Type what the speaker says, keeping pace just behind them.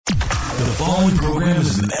The following program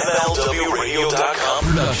is an MLWRadio.com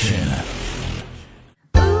production.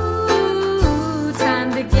 Ooh,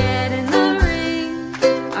 time to get in the ring.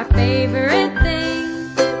 Our favorite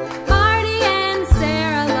thing. Marty and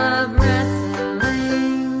Sarah love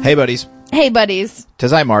wrestling. Hey, buddies. Hey, buddies.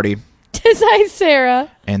 Tis I, Marty. Tis I,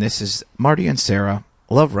 Sarah. And this is Marty and Sarah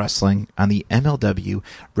Love Wrestling on the MLW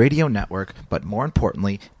Radio Network. But more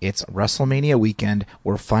importantly, it's Wrestlemania weekend.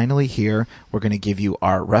 We're finally here. We're going to give you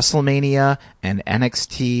our Wrestlemania and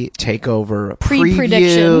NXT TakeOver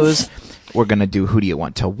Pre-predictions. previews. We're going to do Who Do You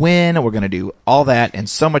Want to Win? We're going to do all that and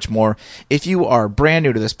so much more. If you are brand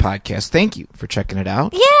new to this podcast, thank you for checking it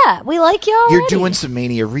out. Yeah, we like you already. You're doing some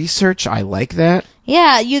Mania research. I like that.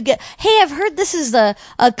 Yeah, you get. Hey, I've heard this is a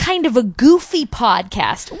kind of a goofy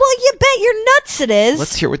podcast. Well, you bet your nuts it is.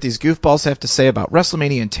 Let's hear what these goofballs have to say about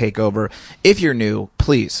WrestleMania and TakeOver. If you're new,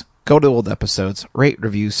 please go to old episodes, rate,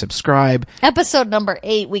 review, subscribe. Episode number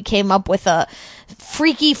 8, we came up with a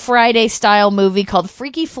Freaky Friday style movie called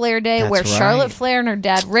Freaky Flair Day, That's where right. Charlotte Flair and her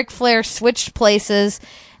dad Ric Flair switched places.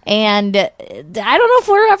 And I don't know if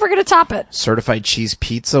we're ever going to top it. Certified cheese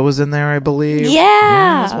pizza was in there, I believe.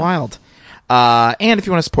 Yeah. It was wild. And if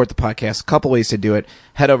you want to support the podcast, a couple ways to do it.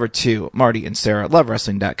 Head over to Marty and Sarah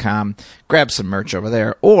LoveWrestling.com, grab some merch over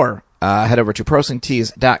there, or head over to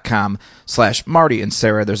ProSingTees.com/Marty and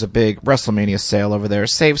Sarah. There's a big WrestleMania sale over there.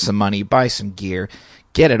 Save some money, buy some gear,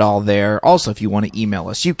 get it all there. Also, if you want to email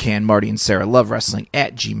us, you can, Marty and Sarah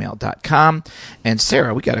LoveWrestling@gmail.com. And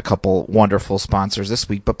Sarah, we got a couple wonderful sponsors this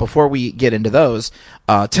week. But before we get into those,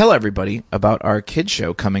 tell everybody about our kids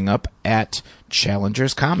show coming up at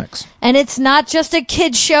Challengers Comics. And it's not just a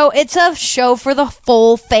kid's show, it's a show for the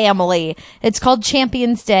full family. It's called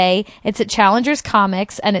Champions Day. It's at Challengers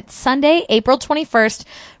Comics, and it's Sunday, April 21st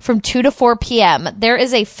from 2 to 4 p.m. There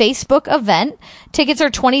is a Facebook event. Tickets are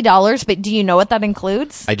 $20, but do you know what that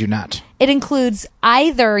includes? I do not. It includes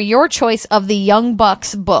either your choice of the Young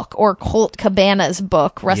Bucks book or Colt Cabana's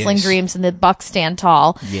book, Wrestling Yes. Dreams and the Bucks Stand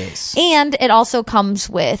Tall. Yes. And it also comes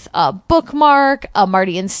with a bookmark, a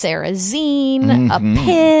Marty and Sarah zine, a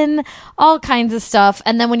pin, all kinds of stuff.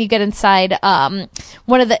 And then when you get inside,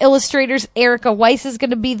 one of the illustrators, Erica Weiss, is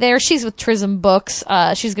going to be there. She's with Trism Books.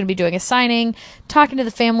 She's going to be doing a signing, talking to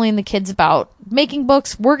the family and the kids about making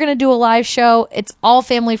books. We're going to do a live show. It's all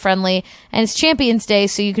family friendly, and it's Champions Day,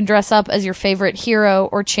 so you can dress up as your favorite hero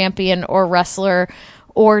or champion or wrestler,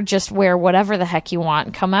 or just wear whatever the heck you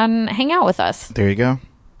want. Come on and hang out with us. There you go.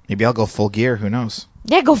 Maybe I'll go full gear. Who knows?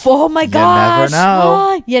 Yeah, go for, oh my gosh. never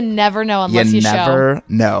know. You never know unless you show. never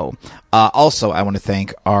know. Also, I want to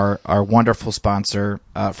thank our wonderful sponsor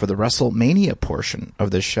for the WrestleMania portion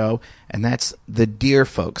of this show, and that's the dear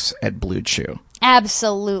folks at Blue Chew.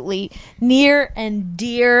 Absolutely. Near and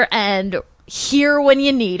dear and here when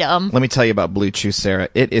you need them. Let me tell you about Blue Chew, Sarah.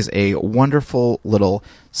 It is a wonderful little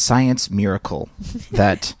science miracle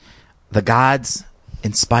that the gods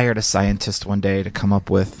inspired a scientist one day to come up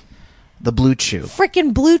with the Blue Chew.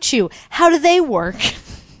 Frickin' Blue Chew. How do they work?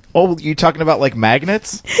 Oh, you talking about like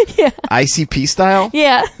magnets? Yeah. ICP style?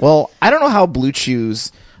 Yeah. Well, I don't know how Blue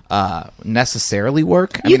Chews necessarily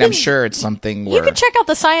work. I mean, I'm sure it's something where... You can check out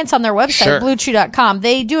the science on their website, Sure. bluechew.com.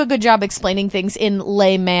 They do a good job explaining things in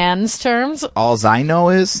layman's terms. Alls I know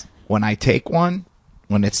is when I take one,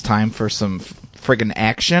 when it's time for some friggin'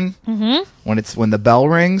 action, when the bell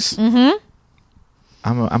rings,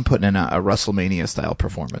 I'm putting in a WrestleMania style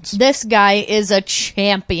performance. This guy is a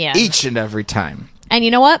champion. Each and every time. And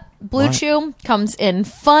you know what? Blue What? Chew comes in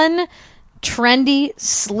fun, trendy,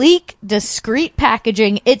 sleek, discreet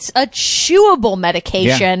packaging. It's a chewable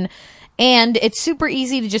medication. And it's super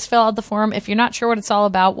easy to just fill out the form. If you're not sure what it's all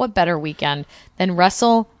about, what better weekend than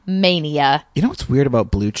WrestleMania? You know what's weird about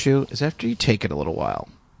Blue Chew is after you take it a little while,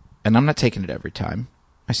 and I'm not taking it every time.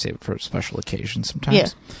 I save it for special occasions sometimes. Yeah.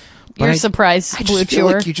 But You're surprised, I Blue just feel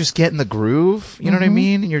Chewer. like you just get in the groove. You know what I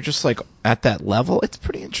mean? And you're just like at that level. It's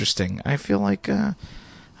pretty interesting. I feel like the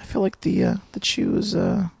Chew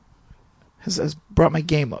has brought my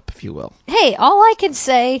game up, if you will. Hey, all I can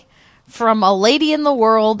say from a lady in the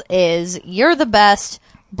world is you're the best.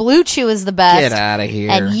 Blue Chew is the best. Get out of here.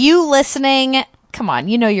 And you listening, come on,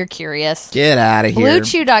 you know you're curious. Get out of here.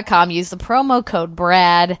 BlueChew.com. Use the promo code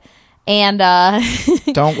Brad. And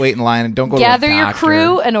Don't wait in line and don't go gather to a your doctor.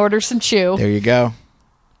 crew and order some chew. There you go.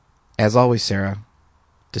 As always, Sarah,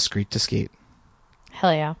 discreet to skate.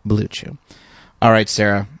 Hell yeah. Blue Chew. All right,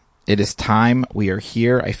 Sarah. It is time. We are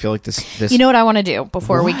here. I feel like this. You know what I want to do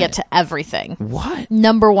before we What? get to everything? What?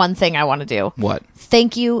 Number one thing I want to do. What?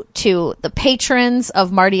 Thank you to the patrons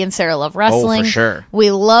of Marty and Sarah Love Wrestling. Oh, for sure. We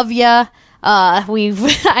love ya.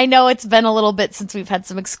 I know it's been a little bit since we've had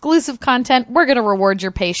some exclusive content. We're going to reward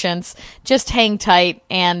your patience. Just hang tight.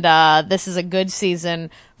 And this is a good season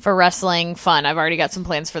for wrestling fun. I've already got some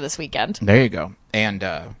plans for this weekend. There you go. And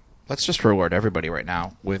let's just reward everybody right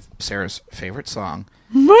now with Sarah's favorite song.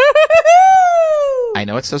 I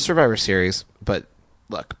know it's the Survivor Series, but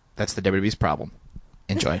look, that's the WWE's problem.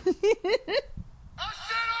 Enjoy. I said, are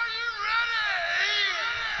you ready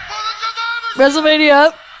for the Survivor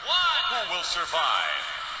WrestleMania. Who will survive?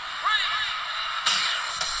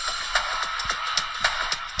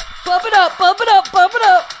 Bump it up, bump it up, bump it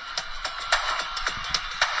up.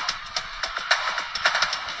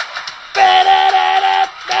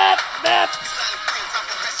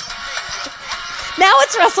 Now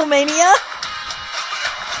it's WrestleMania.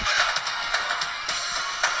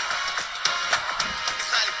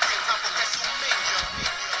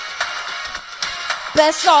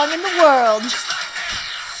 Best song in the world.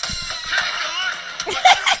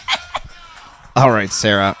 All right,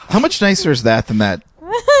 Sarah. How much nicer is that than that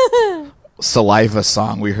Saliva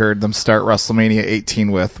song we heard them start WrestleMania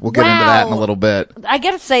 18 with? We'll get into that in a little bit. I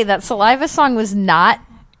gotta say, that Saliva song was not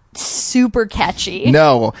super catchy.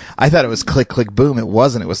 No, I thought it was Click, Click, Boom. It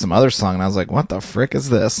wasn't. It was some other song, and I was like, what the frick is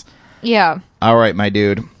this? Yeah. All right, my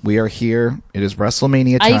dude. We are here. It is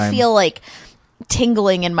WrestleMania time. I feel like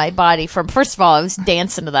tingling in my body from, first of all, I was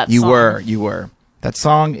dancing to that song. You were. That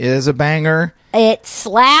song is a banger. It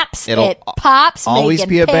slaps. It'll it pops. always making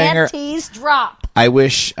be a banger. Panties drop. I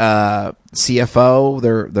wish CFO,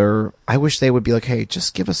 I wish they would be like, hey,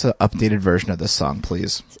 just give us an updated version of this song,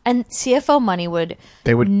 please. And CFO money would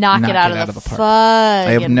knock it out of the park.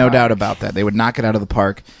 I have no doubt about that. They would knock it out of the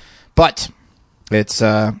park. But it's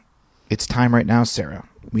time right now, Sarah.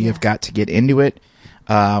 We have got to get into it.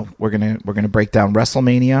 We're gonna break down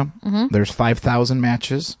WrestleMania. Mm-hmm. There's 5,000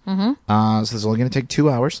 matches. Mm-hmm. So this is only gonna take 2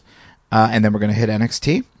 hours, and then we're gonna hit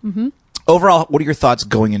NXT. Mm-hmm. Overall, what are your thoughts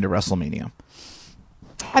going into WrestleMania?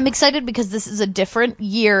 I'm excited because this is a different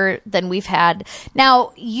year than we've had.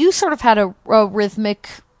 Now, you sort of had a rhythmic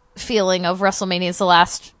feeling of WrestleMania's the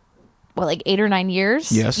last, like 8 or 9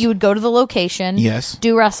 years? Yes. You would go to the location. Yes.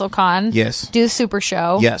 Do WrestleCon. Yes. Do the Super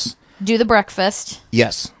Show. Yes. Do the breakfast.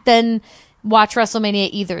 Yes. Then watch WrestleMania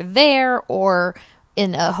either there or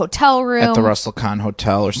in a hotel room. At the WrestleCon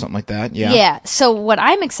Hotel or something like that. Yeah. Yeah. So what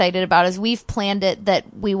I'm excited about is we've planned it that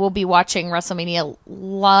we will be watching WrestleMania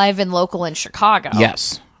live and local in Chicago.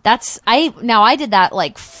 Yes. I did that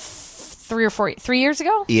like 3 years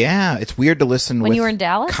ago. Yeah. It's weird to listen when with you were in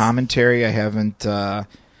Dallas. Commentary. I haven't,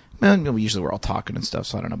 usually we're all talking and stuff,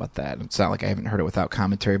 so I don't know about that. It's not like I haven't heard it without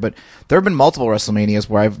commentary, but there have been multiple WrestleManias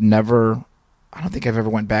where I don't think I've ever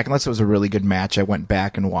went back, unless it was a really good match. I went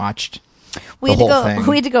back and watched the whole thing.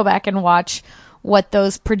 We had to go back and watch what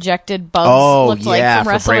those projected bumps looked like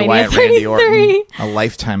from WrestleMania Bray Wyatt, 33. Randy Orton, a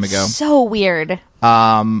lifetime ago. So weird.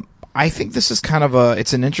 I think this is kind of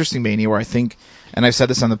it's an interesting Mania where I think, and I've said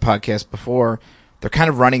this on the podcast before, they're kind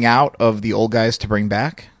of running out of the old guys to bring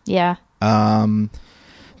back. Yeah.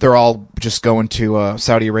 They're all just going to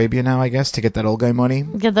Saudi Arabia now, I guess, to get that old guy money.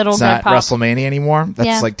 Get that old it's guy not pop. WrestleMania anymore.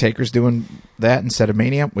 That's like Taker's doing that instead of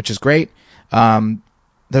Mania, which is great.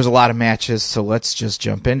 There's a lot of matches, so let's just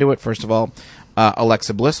jump into it. First of all,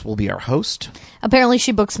 Alexa Bliss will be our host. Apparently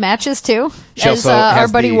she books matches, too, She as also our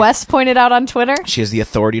has buddy Wes pointed out on Twitter. She has the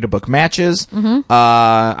authority to book matches. Mm-hmm.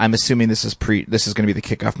 I'm assuming this is going to be the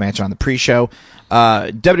kickoff match on the pre-show.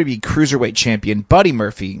 WWE Cruiserweight Champion Buddy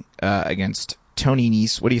Murphy against Tony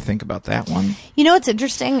Nese. What do you think about that one? You know what's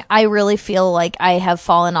interesting? I really feel like I have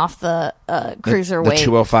fallen off the cruiserweight. The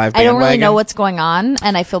 205 bandwagon? I don't really know what's going on,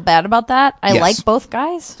 and I feel bad about that. I like both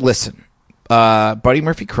guys. Listen, Buddy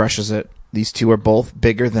Murphy crushes it. These two are both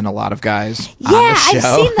bigger than a lot of guys on the show.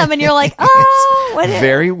 I've seen them, and you're like, oh,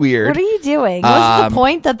 very weird. What are you doing? What's the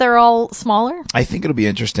point that they're all smaller? I think it'll be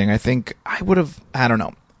interesting. I think I would have. I don't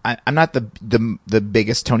know. I'm not the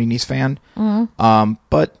biggest Tony Nese fan,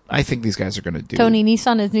 but I think these guys are going to do. Tony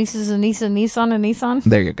Nissan, his niece is a niece, and Nissan, and Nissan.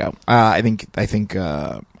 There you go. I think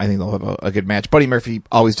they'll have a good match. Buddy Murphy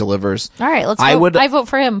always delivers. All right, let's vote. I vote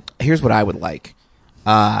for him. Here's what I would like.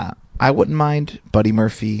 I wouldn't mind Buddy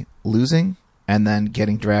Murphy losing and then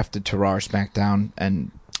getting drafted to Raw or SmackDown,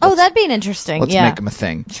 and that'd be interesting. Let's make him a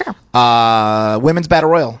thing. Sure. Women's Battle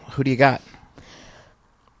Royal. Who do you got?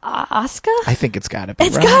 Asuka? I think it's got to be.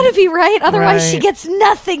 It's got to be right. Otherwise, she gets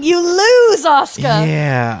nothing. You lose, Asuka.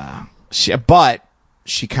 Yeah, but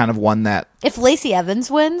she kind of won that. If Lacey Evans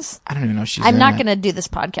wins, I don't even know if she's. I'm not going to do this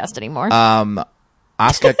podcast anymore.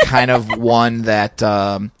 Asuka kind of won that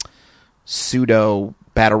pseudo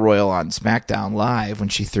Battle Royal on SmackDown Live when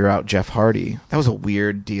she threw out Jeff Hardy. That was a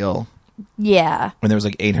weird deal. Yeah. when there was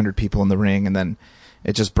like 800 people in the ring, and then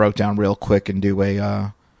it just broke down real quick and do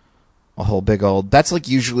a whole big old. That's like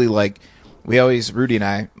usually like we always Rudy and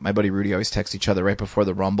I, my buddy Rudy, always text each other right before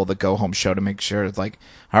the Rumble, the go home show, to make sure it's like,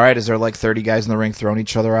 all right, is there like 30 guys in the ring throwing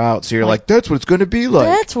each other out? So you're like that's what it's going to be like.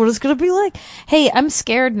 That's what it's going to be like. Hey, I'm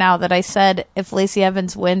scared now that I said if Lacey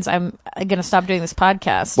Evans wins, I'm going to stop doing this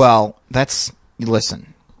podcast. Well,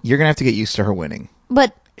 listen, you're going to have to get used to her winning.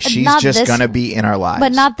 But She's not just this going to one. be in our lives.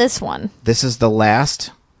 But not this one. This is the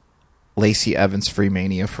last Lacey Evans free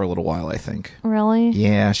mania for a little while, I think. Really?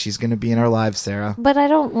 Yeah, she's going to be in our lives, Sarah. But I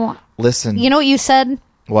don't want... Listen. You know what you said?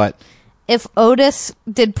 What? If Otis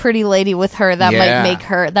did Pretty Lady with her,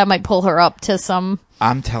 that might pull her up to some...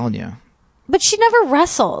 I'm telling you. But she never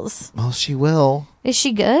wrestles. Well, she will. Is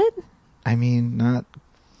she good? I mean, not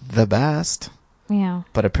the best. Yeah.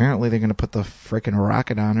 But apparently they're going to put the frickin'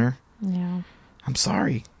 rocket on her. Yeah. I'm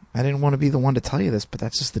sorry. I didn't want to be the one to tell you this, but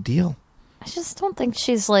that's just the deal. I just don't think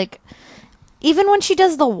she's like... Even when she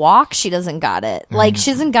does the walk, she doesn't got it. Like,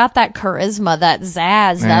 she hasn't got that charisma, that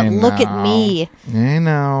zazz, that look at me. I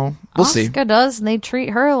know. We'll see. Asuka does, and they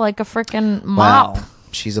treat her like a freaking mop. Well,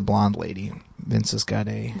 she's a blonde lady. Vince has got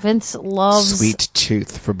a Vince loves... sweet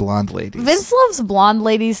tooth for blonde ladies. Vince loves blonde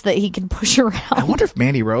ladies that he can push around. I wonder if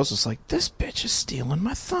Mandy Rose was like, this bitch is stealing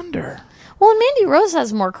my thunder. Well, Mandy Rose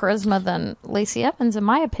has more charisma than Lacey Evans, in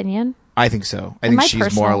my opinion. I think so. I think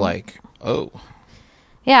she's more like, oh...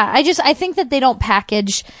 Yeah, I think that they don't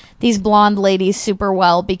package these blonde ladies super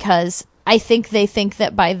well because I think they think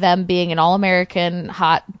that by them being an all-American,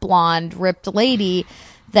 hot, blonde, ripped lady,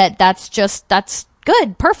 that's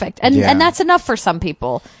good, perfect. And that's enough for some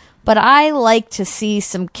people. But I like to see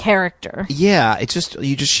some character. Yeah,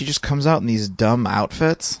 she just comes out in these dumb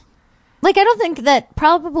outfits. Like, I don't think that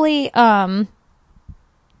probably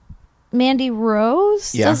Mandy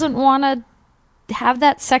Rose doesn't want to have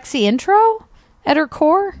that sexy intro at her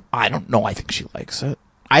core. I don't know. I think she likes it.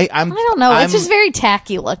 I don't know. It's just very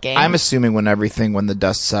tacky looking. I'm assuming when the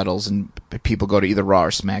dust settles and people go to either Raw or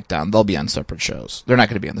SmackDown, they'll be on separate shows. They're not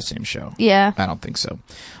going to be on the same show. Yeah. I don't think so.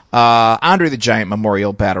 Andre the Giant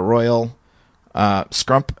Memorial Battle Royal.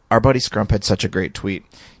 Scrump, our buddy Scrump had such a great tweet.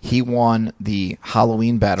 He won the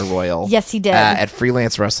Halloween Battle Royal. Yes, he did. At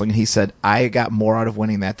Freelance Wrestling. He said, I got more out of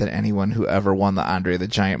winning that than anyone who ever won the Andre the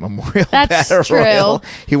Giant Memorial Battle true. Royal.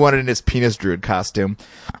 He won it in his penis druid costume.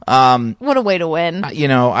 What a way to win.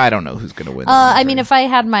 I don't know who's going to win. I mean, if I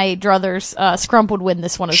had my druthers, Scrump would win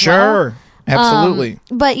this one as well. Sure. Absolutely.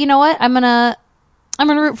 But you know what? I'm gonna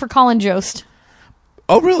root for Colin Jost.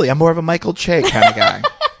 Oh, really? I'm more of a Michael Che kind of guy.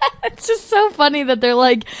 It's just so funny that they're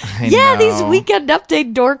like, I yeah, know. these Weekend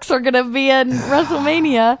Update dorks are going to be in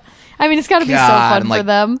WrestleMania. I mean, it's got to be so fun for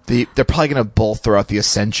them. They're probably going to both throw out the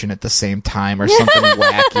Ascension at the same time or something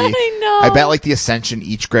wacky. I know. I bet like the Ascension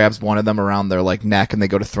each grabs one of them around their like neck and they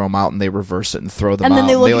go to throw them out and they reverse it and throw them out. And then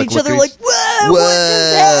they look at each other like, whoa, what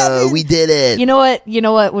just happened? We did it. You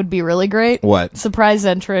know what would be really great? What? Surprise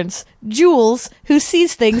entrance. Jules, who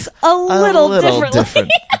sees things a little differently.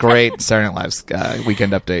 Different. Great Saturday Night Live's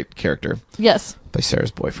Weekend Update character. Yes. By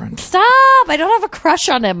Sarah's boyfriend. Stop! I don't have a crush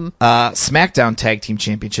on him. SmackDown Tag Team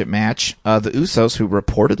Championship match. The Usos, who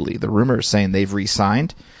reportedly, the rumor is saying they've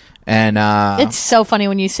re-signed. And it's so funny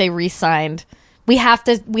when you say re-signed. We have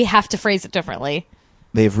to phrase it differently.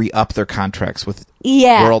 They've re-upped their contracts with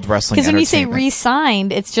World Wrestling because when you say Entertainment.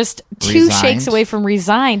 re-signed, it's just two shakes away from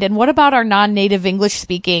resigned. And what about our non-native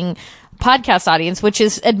English-speaking podcast audience, which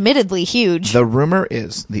is admittedly huge? The rumor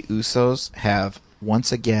is the Usos have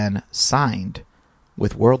once again signed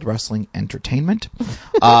with World Wrestling Entertainment.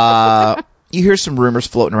 You hear some rumors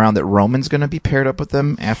floating around that Roman's going to be paired up with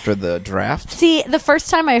them after the draft. See, the first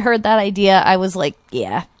time I heard that idea, I was like,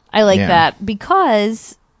 yeah, I like that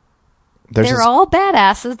because they're all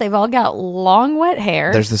badasses. They've all got long, wet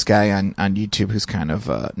hair. There's this guy on YouTube who's kind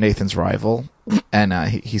of Nathan's rival, and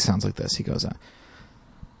he sounds like this. He goes,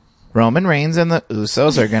 Roman Reigns and the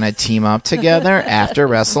Usos are going to team up together after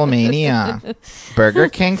WrestleMania. Burger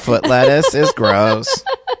King foot lettuce is gross.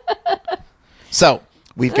 So,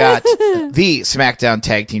 we've got the SmackDown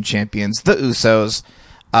Tag Team Champions, the Usos,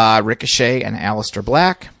 Ricochet and Aleister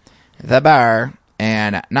Black, The Bar,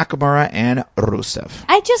 and Nakamura and Rusev.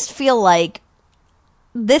 I just feel like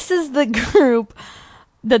this is the group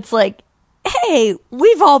that's like, hey,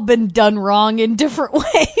 we've all been done wrong in different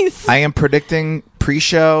ways. I am predicting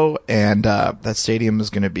pre-show, and that stadium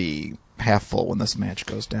is going to be half full when this match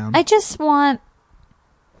goes down. I just want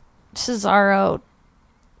Cesaro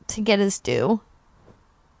to get his due.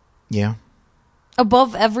 Yeah.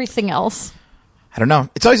 Above everything else. I don't know.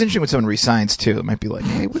 It's always interesting when someone resigns too. It might be like,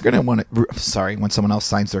 hey, we're gonna want to. Sorry, when someone else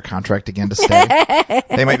signs their contract again to stay,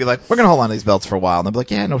 they might be like, we're gonna hold on to these belts for a while. And they'll be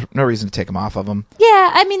like, yeah, no reason to take them off of them.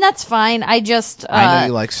 Yeah, I mean that's fine. I know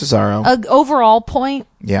you like Cesaro. Overall point.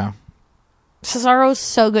 Yeah, Cesaro's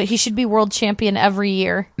so good. He should be world champion every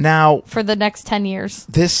year. Now for the next 10 years.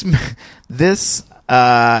 This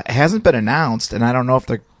hasn't been announced, and I don't know if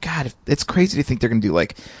they're. God, it's crazy to think they're gonna do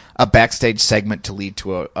like a backstage segment to lead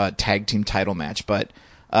to a tag team title match, but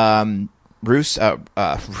Russo,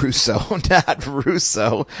 not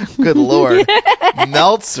Russo. Good Lord,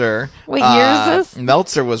 Meltzer. What year is this?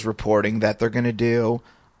 Meltzer was reporting that they're going to do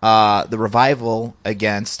the Revival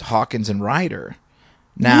against Hawkins and Ryder.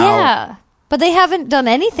 Now, yeah, but they haven't done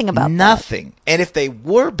anything about nothing. And if they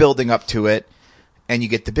were building up to it, and you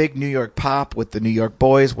get the big New York pop with the New York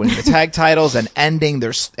boys winning the tag titles and ending.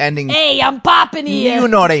 Hey, I'm popping here. You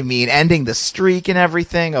know what I mean? Ending the streak and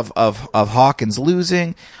everything of Hawkins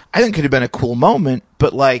losing. I think it could have been a cool moment,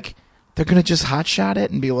 but like they're gonna just hotshot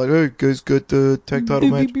it and be like, "Hey, guys, got the tag title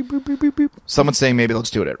match." Someone's saying maybe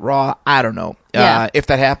let's do it at Raw. I don't know. Yeah. If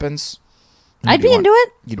that happens, I'd be into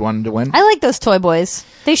it. You'd want them to win. I like those Toy Boys.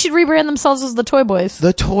 They should rebrand themselves as the Toy Boys.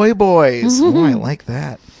 The Toy Boys. Oh, I like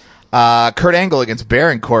that. Kurt Angle against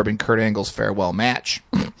Baron Corbin. Kurt Angle's farewell match.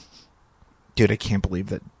 Dude, I can't believe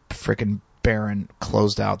that frickin' Baron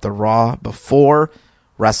closed out the Raw before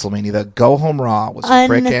WrestleMania. The Go Home Raw was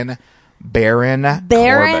frickin'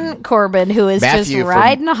 Baron Corbin, who is Matthew just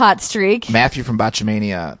riding a hot streak. Matthew from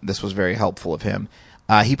Botchamania, this was very helpful of him.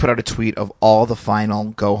 He put out a tweet of all the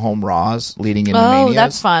final Go Home Raws leading into Mania. Oh,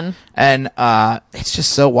 that's fun. And it's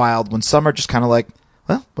just so wild when some are just kind of like,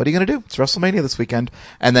 well, what are you going to do? It's WrestleMania this weekend.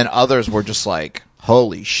 And then others were just like,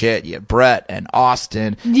 holy shit, you had Brett and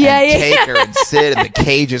Austin and Taker and Sid and the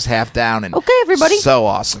cage is half down. And okay, everybody. So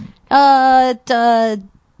awesome.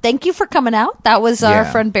 Thank you for coming out. That was our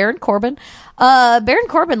friend Baron Corbin. Baron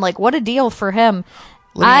Corbin, like, what a deal for him.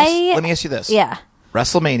 Let me ask you this. Yeah.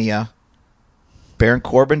 WrestleMania, Baron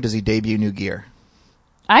Corbin, does he debut new gear?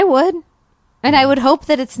 I would. And I would hope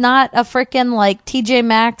that it's not a frickin' like TJ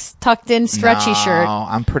Maxx tucked in stretchy shirt. No,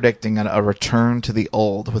 I'm predicting a return to the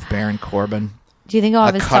old with Baron Corbin. Do you think he'll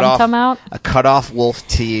have his tum-tum out? A cut-off wolf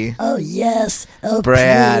tee. Oh, yes. Oh,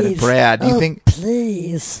 Brad, please. Brad, do you think...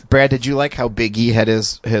 please. Brad, did you like how Big E had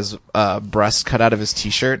his breast cut out of his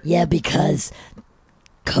T-shirt? Yeah, because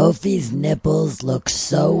Kofi's nipples look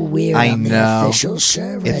so weird on know. The official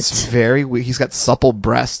shirt. It's very weird. He's got supple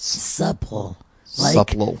breasts. Supple.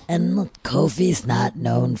 Supple. And look, Kofi's not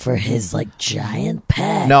known for his, like, giant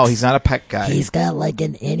pecs. No, he's not a pec guy. He's got, like,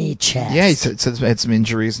 an innie chest. Yeah, he had some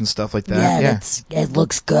injuries and stuff like that. Yeah. It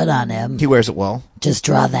looks good on him. He wears it well. Just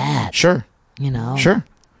draw that. Sure. You know? Sure.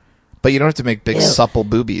 But you don't have to make big, supple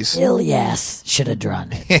boobies. Ilyas should have drawn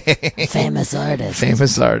it. Famous artist.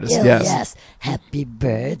 Famous artist, Ilyas. yes. Happy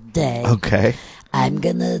birthday. Okay. I'm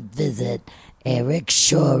gonna visit Eric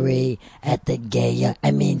Shorey at the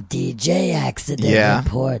DJ Accident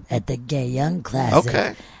Report at the Gay Young Classic.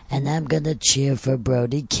 Okay. And I'm gonna cheer for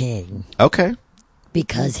Brody King. Okay.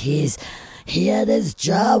 Because he had his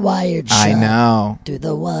jaw wired shut. I know. To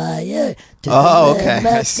the wire. Okay.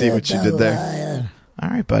 I see what you did there. All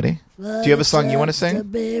right, buddy. Do you have a song you want to sing? To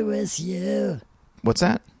be with you. What's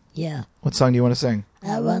that? Yeah. What song do you want to sing?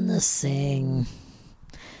 I want to sing.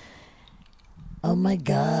 Oh my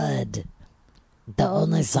God. The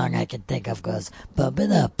only song I can think of goes, pump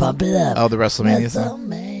it up, pump it up. Oh, the WrestleMania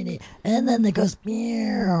song? And then it goes,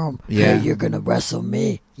 meow. Yeah. Hey, you're going to wrestle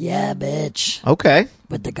me. Yeah, bitch. Okay.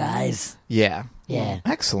 With the guys. Yeah. Yeah.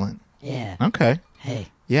 Excellent. Yeah. Okay. Hey.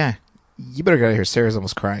 Yeah. You better get out of here. Sarah's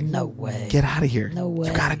almost crying. No way. Get out of here. No way.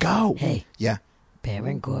 You gotta go. Hey. Yeah.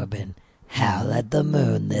 Baron Corbin, howl at the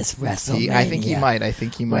moon this WrestleMania. I think he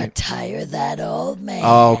might. Retire that old man.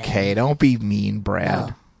 Okay, don't be mean,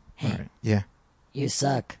 Brad. Oh. Hey. All right. Yeah. You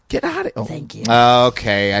suck. Get out of here. Thank you.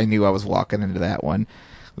 Okay, I knew I was walking into that one.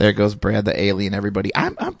 There goes Brad the alien, everybody.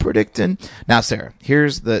 I'm predicting. Now, Sarah,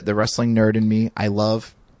 here's the wrestling nerd in me. I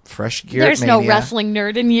love fresh gear. There's no wrestling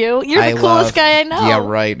nerd in you. You're the coolest guy I know. Yeah,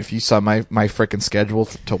 right. If you saw my freaking schedule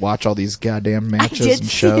to watch all these goddamn matches and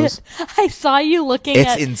shows. I saw you looking it's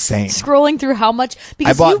at insane. Scrolling through how much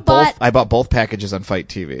because I bought both packages on Fight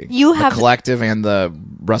TV. You have the collective and the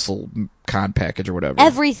WrestleCon package or whatever.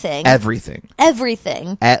 Everything.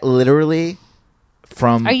 At literally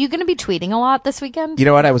from. Are you going to be tweeting a lot this weekend? You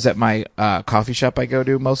know what? I was at my coffee shop I go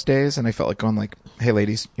to most days, and I felt like going like, "Hey,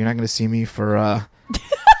 ladies, you're not going to see me for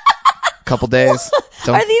couple days."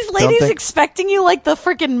 Are these ladies expecting you like the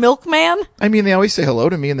freaking milkman? I mean, they always say hello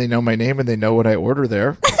to me and they know my name and they know what I order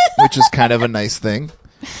there, which is kind of a nice thing.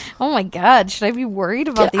 Oh my God, should I be worried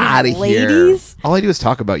about Get out these of here. ladies? All I do is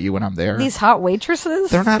talk about you when I'm there. These hot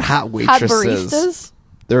waitresses? They're not hot waitresses. Hot baristas?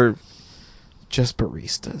 They're just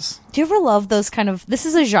baristas. Do you ever love those kind of... This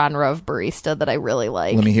is a genre of barista that I really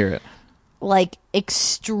like. Let me hear it. Like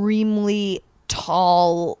extremely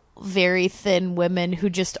tall, very thin women who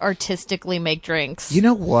just artistically make drinks. You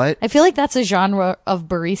know what? I feel like that's a genre of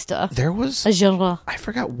barista. There was... A genre. I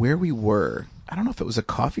forgot where we were. I don't know if it was a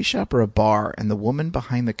coffee shop or a bar, and the woman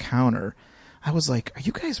behind the counter, I was like, are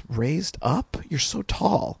you guys raised up? You're so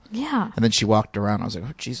tall. Yeah. And then she walked around. I was like,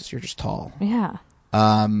 oh, Jesus, you're just tall. Yeah.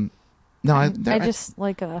 No, I just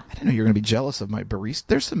like a... I didn't know you were going to be jealous of my barista.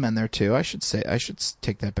 There's some men there, too. I should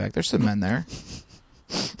take that back. There's some men there.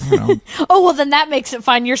 I don't know. Oh, well, then that makes it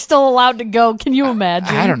fine. You're still allowed to go. Can you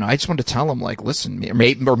imagine? I don't know. I just wanted to tell them, like, listen,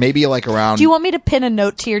 or maybe like around... Do you want me to pin a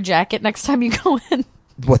note to your jacket next time you go in?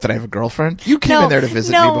 What, that I have a girlfriend? You came in there to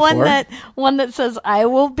visit me before. one that says, I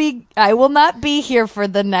will not be here for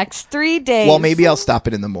the next 3 days. Well, maybe I'll stop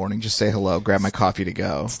in the morning, just say hello, grab my coffee to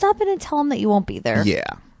go. Stop in and tell them that you won't be there. Yeah.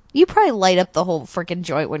 You probably light up the whole freaking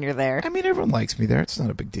joint when you're there. I mean, everyone likes me there. It's not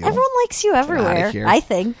a big deal. Everyone likes you everywhere, here. I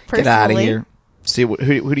think, personally. Get out of here. See, who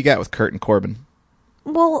do you got with Kurt and Corbin?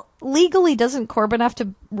 Well, legally, doesn't Corbin have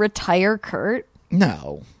to retire Kurt?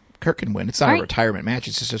 No. Kurt can win. It's not a retirement match.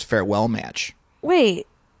 It's just his farewell match. Wait.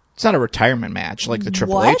 It's not a retirement match like the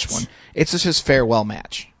Triple What? H one. It's just his farewell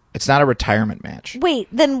match. It's not a retirement match. Wait,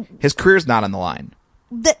 then... His career's not on the line.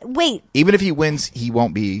 Wait. Even if he wins, he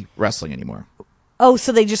won't be wrestling anymore. Oh,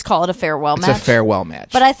 so they just call it a farewell match? It's a farewell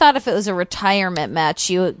match. But I thought if it was a retirement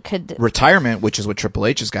match, you could... Retirement, which is what Triple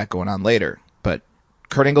H has got going on later. But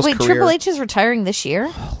Kurt Angle's career... Wait, Triple H is retiring this year?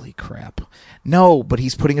 Holy crap. No, but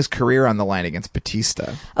he's putting his career on the line against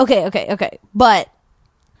Batista. Okay. But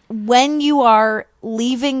when you are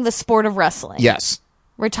leaving the sport of wrestling... Yes.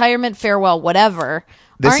 Retirement, farewell, whatever...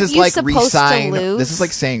 This aren't is you like supposed resign. to lose? This is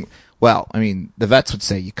like saying, well, I mean, the vets would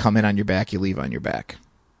say you come in on your back, you leave on your back.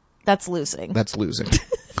 That's losing. That's losing.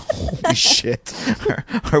 Holy shit.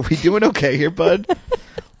 Are we doing okay here, bud?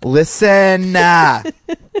 Listen.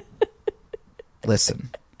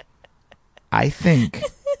 Listen. I think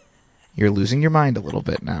you're losing your mind a little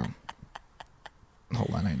bit now.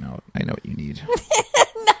 Hold on, I know what you need. No.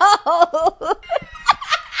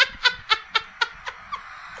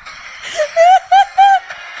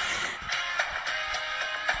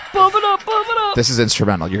 Boom it up. This is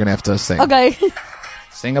instrumental. You're going to have to sing. Okay.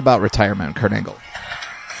 Sing about retirement, Kurt Angle.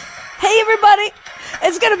 Hey, everybody.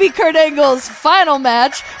 It's going to be Kurt Angle's final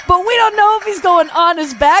match, but we don't know if he's going on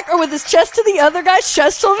his back or with his chest to the other guy's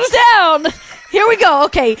chest, shoulders down. Here we go.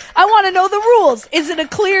 Okay, I want to know the rules. Is it a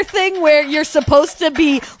clear thing where you're supposed to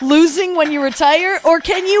be losing when you retire, or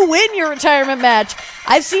can you win your retirement match?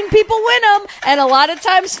 I've seen people win them, and a lot of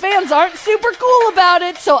times fans aren't super cool about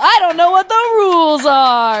it, so I don't know what the rules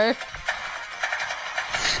are.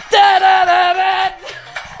 Da-da-da-da.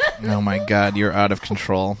 Oh my God, you're out of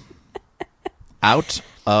control. Out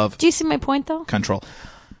of Do you see my point, though? control.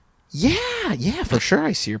 Yeah, for sure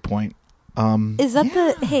I see your point. Is that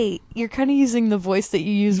the... Hey, you're kind of using the voice that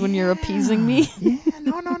you use when you're appeasing me. Yeah,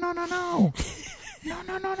 no. No.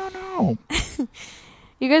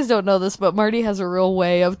 You guys don't know this, but Marty has a real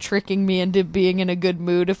way of tricking me into being in a good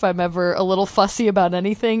mood if I'm ever a little fussy about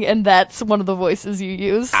anything, and that's one of the voices you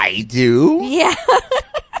use. I do? Yeah.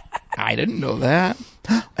 I didn't know that.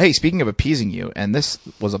 Hey, speaking of appeasing you, and this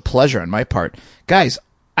was a pleasure on my part, guys,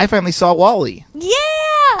 I finally saw Wally.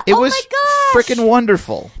 Yeah! It was my gosh! freaking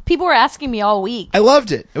wonderful. People were asking me all week. I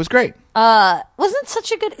loved it. It was great. Wasn't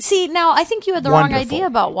such a good... See, now, I think you had the wrong Wonderful. idea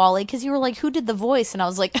about Wally, because you were like, who did the voice? And I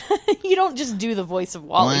was like, you don't just do the voice of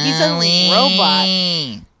Wally. He's a robot.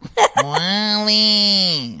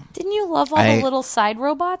 Wally. Didn't you love all the little side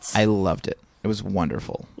robots? I loved it. It was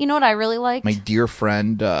wonderful. You know what I really liked? My dear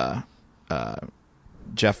friend,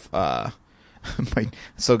 Jeff, so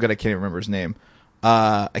good I can't even remember his name.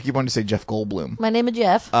 I keep wanting to say Jeff Goldblum. My name is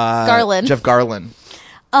Jeff. Garland. Jeff Garland.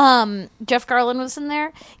 Jeff Garland was in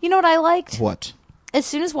there. You know what I liked? What? As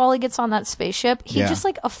soon as Wally gets on that spaceship, he Yeah. just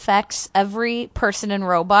like affects every person and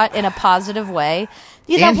robot in a positive way.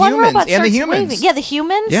 Yeah, And that one humans, robot and the starts humans. waving. Yeah, the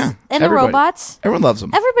humans. Yeah. And everybody. the robots. Everyone loves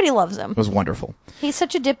him. Everybody loves him. It was wonderful. He's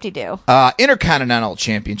such a dip-de-doo. Intercontinental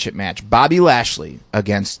Championship match. Bobby Lashley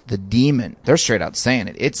against the Demon. They're straight out saying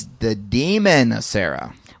it. It's the Demon,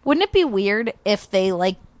 Sarah. Wouldn't it be weird if they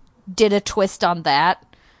like did a twist on that?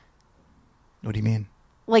 What do you mean?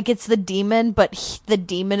 Like it's the Demon, but the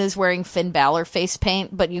Demon is wearing Finn Balor face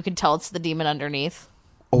paint, but you can tell it's the Demon underneath.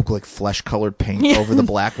 Oh, like flesh-colored paint over the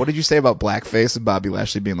black. What did you say about blackface and Bobby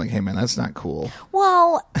Lashley being like, hey, man, that's not cool?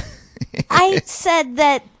 Well, I said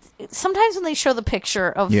that sometimes when they show the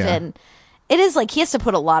picture of Yeah. Finn, it is like he has to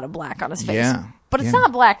put a lot of black on his face. Yeah. But it's Yeah.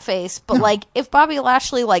 not blackface. But like if Bobby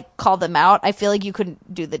Lashley like called them out, I feel like you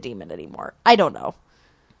couldn't do the demon anymore. I don't know.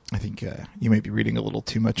 I think you might be reading a little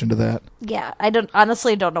too much into that. Yeah, I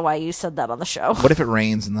honestly don't know why you said that on the show. What if it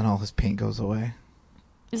rains and then all his paint goes away?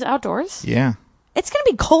 Is it outdoors? Yeah. It's gonna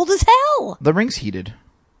be cold as hell. The ring's heated.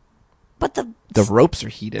 But the ropes are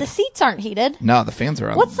heated. seats aren't heated. No, the fans are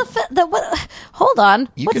on. What's what? Hold on.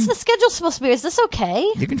 What's can- the schedule supposed to be? Is this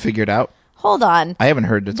okay? You can figure it out. Hold on. I haven't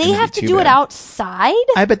heard it's They gonna have be to too do it bad. outside?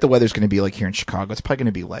 I bet the weather's going to be like here in Chicago. It's probably going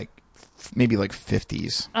to be like maybe like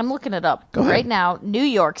 50s. I'm looking it up Go ahead. right now. New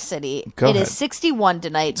York City. Go It ahead. is 61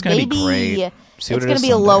 tonight. It's gonna be great. See what It's it going is to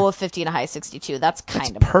be a Sunday. low of 50 and a high 62. That's That's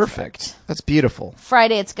kind of perfect. That's beautiful.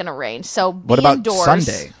 Friday it's going to rain. So be What about indoors.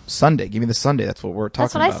 Sunday? Sunday. Give me the Sunday. That's what we're talking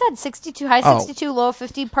That's what about. I said. 62 high Oh. 62, low of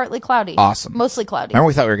 50, partly cloudy. Awesome. Mostly cloudy. Remember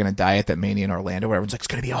we thought we were going to die at that Mania in Orlando where everyone's like, it's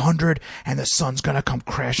going to be 100 and the sun's going to come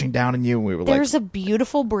crashing down on you. And we were There's like, a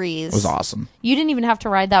beautiful breeze. it was awesome. You didn't even have to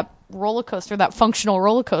ride that roller coaster, that functional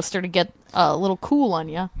roller coaster, to get a little cool on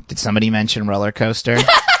you. Did somebody mention roller coaster?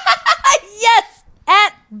 Yes,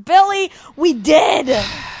 at Billy, we did.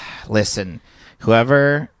 Listen,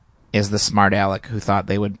 whoever is the smart aleck who thought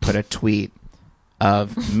they would put a tweet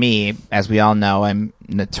of me, as we all know, I'm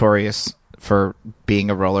notorious for being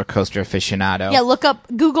a roller coaster aficionado. Yeah,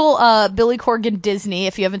 Google Billy Corgan Disney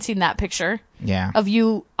if you haven't seen that picture Yeah. of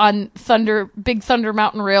you on Big Thunder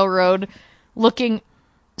Mountain Railroad looking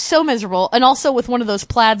so miserable, and also with one of those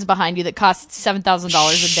plaids behind you that costs $7,000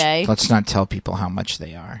 a day. Let's not tell people how much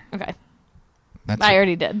they are. Okay, That's I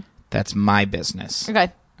already did. That's my business.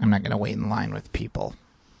 Okay. I'm not going to wait in line with people.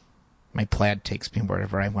 My plaid takes me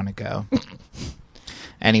wherever I want to go.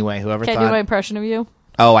 Anyway, whoever Can I thought... do my impression of you?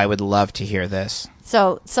 Oh, I would love to hear this.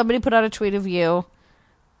 So somebody put out a tweet of you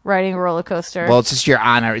riding a roller coaster. Well, it's just your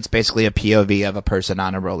honor. It's basically a POV of a person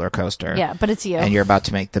on a roller coaster. yeah, but it's you. And you're about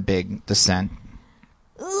to make the big descent.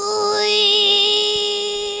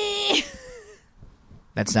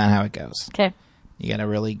 That's not how it goes. Okay. You got to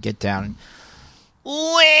really get down.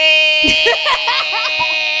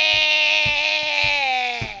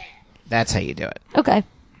 That's how you do it. Okay.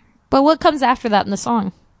 But what comes after that in the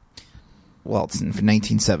song? Well, it's in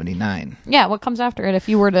 1979. Yeah, what comes after it if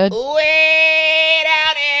you were to... Way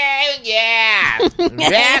down there, yeah.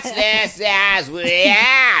 Restless as we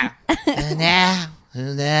are. Now.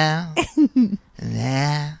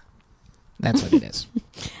 That's what it is.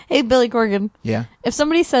 Hey, Billy Corgan, Yeah. if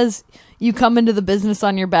somebody says you come into the business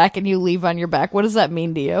on your back and you leave on your back, what does that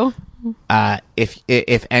mean to you?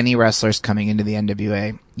 If any wrestler's coming into the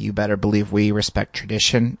NWA, you better believe we respect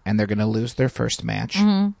tradition, and they're going to lose their first match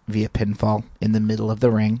via pinfall in the middle of the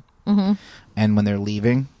ring. Mm-hmm. And when they're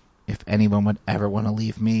leaving, if anyone would ever want to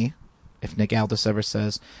leave me, if Nick Aldis ever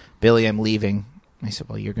says, "Billy, I'm leaving," I said,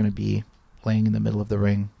 "Well, you're going to be laying in the middle of the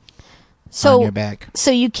ring on your back." So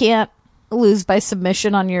you can't lose by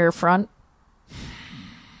submission on your front?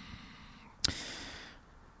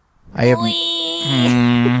 I have.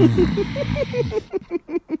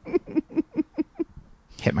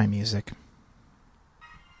 Hit my music.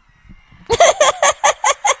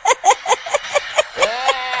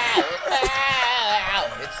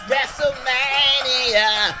 It's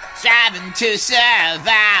WrestleMania, striving to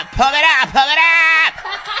survive. Pump it up, pump it up.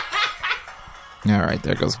 All right,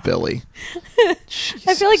 there goes Billy.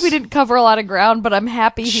 I feel like we didn't cover a lot of ground, but I'm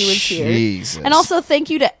happy he was here. Jesus. And also thank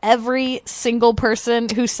you to every single person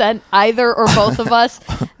who sent either or both of us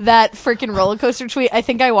that freaking roller coaster tweet. I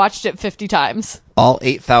think I watched it 50 times. All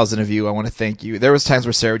 8,000 of you, I want to thank you. There was times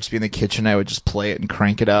where Sarah would just be in the kitchen, I would just play it and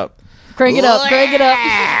crank it up. Crank it up, crank it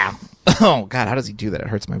up. Oh, God, how does he do that? It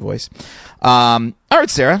hurts my voice. All right,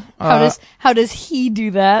 Sarah. How does he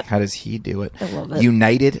do that? How does he do it? I love it.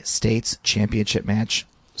 United States Championship match,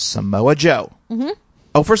 Samoa Joe. Mm-hmm.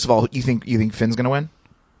 Oh, first of all, you think Finn's going to win?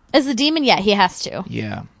 As the demon, yeah, he has to.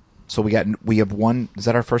 Yeah. So we have one. Is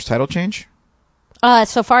that our first title change?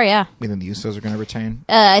 So far, yeah. We think the Usos are going to retain.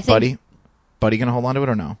 I think Buddy going to hold on to it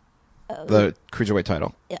or no? The cruiserweight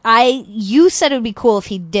title. You said it would be cool if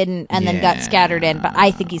he didn't and then got Yeah. scattered in, but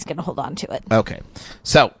I think he's going to hold on to it. Okay.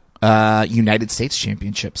 So, United States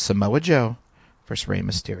Championship, Samoa Joe versus Rey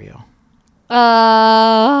Mysterio.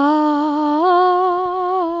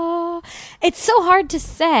 It's so hard to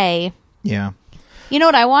say. Yeah. You know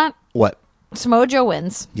what I want? What? Samoa Joe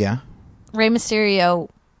wins. Yeah. Rey Mysterio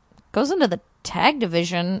goes into the tag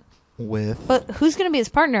division, With but who's going to be his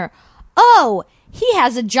partner? Oh, he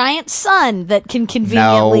has a giant son that can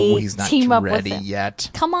conveniently he's not team up ready with him. yet.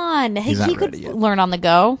 Come on, He's not he could ready yet. learn on the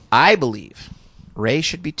go. I believe Ray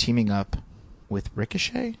should be teaming up with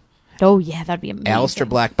Ricochet Oh, yeah, that'd be amazing. Aleister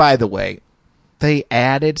Black, by the way, they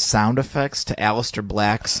added sound effects to Aleister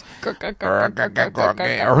Black's. It's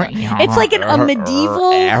like a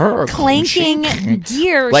medieval clanking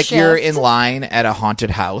gear Like shift. you're in line at a haunted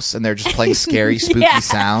house and they're just playing scary, spooky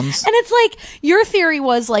sounds. And it's like, your theory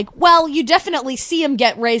was like, well, you definitely see him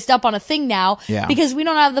get raised up on a thing now because we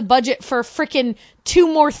don't have the budget for frickin'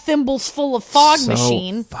 2 more thimbles full of fog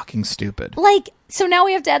machine. Fucking stupid. Like, so now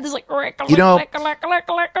we have to add this like, crinkle, he's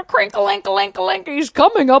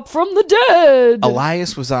coming up from the dead.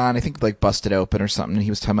 Elias was on, I think, like Busted Open or something, and he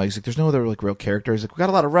was talking about, he's like, there's no other like real characters. Like, we got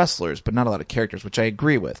a lot of wrestlers, but not a lot of characters, which I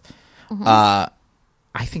agree with. I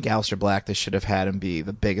think Aleister Black, they should have had him be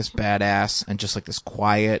the biggest badass and just like this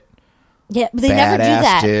quiet, but they never do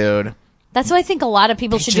that, dude. That's what I think a lot of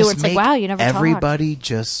people should do. It's like, wow, you never everybody talk.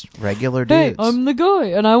 just regular dudes. Hey, I'm the guy,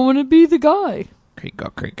 and I want to be the guy. He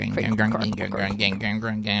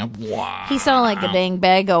sounded like a dang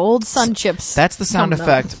bag of old sun chips. That's the sound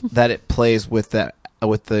effect that it plays with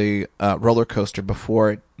the roller coaster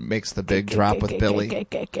before it makes the big drop with Billy.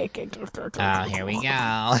 Oh, here we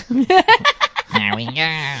go. Here we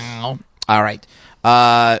go. All right.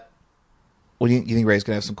 What do you think Ray's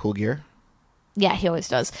gonna have some cool gear? Yeah, he always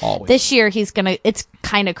does. Always. This year he's gonna. It's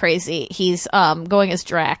kind of crazy. He's going as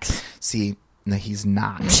Drax. See. No, he's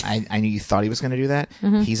not. I knew you thought he was going to do that.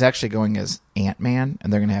 He's actually going as Ant-Man,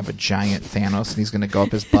 and they're going to have a giant Thanos, and he's going to go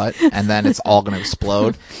up his butt, and then it's all going to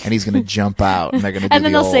explode, and he's going to jump out, and they're going to do and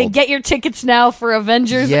then they'll say, "Get your tickets now for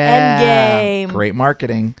Avengers Endgame." Great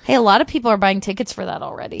marketing. Hey, a lot of people are buying tickets for that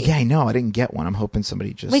already. Yeah, I know. I didn't get one. I'm hoping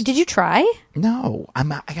somebody just. Wait, did you try? No, I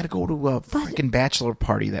got to go to a freaking bachelor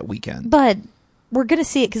party that weekend. But we're going to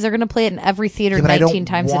see it because they're going to play it in every theater 19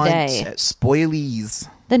 times a day. Spoilies.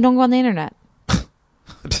 Then don't go on the internet.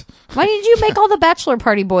 Why did you make all the bachelor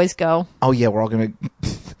party boys go? Oh yeah, we're all gonna.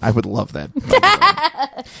 I would love that.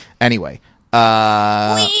 Anyway,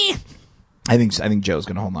 I think Joe's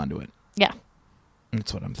gonna hold on to it. Yeah,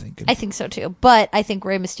 that's what I'm thinking. I think so too. But I think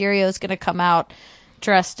Rey Mysterio is gonna come out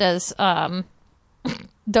dressed as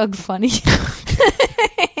Doug Funny.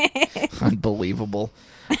 Unbelievable.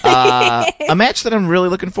 A match that I'm really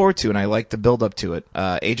looking forward to, and I like the build up to it.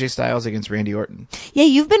 AJ Styles against Randy Orton. Yeah,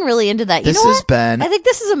 you've been really into that. This you know has what? been. I think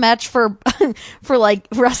this is a match for like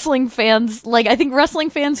wrestling fans. Like, I think wrestling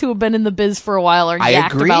fans who have been in the biz for a while are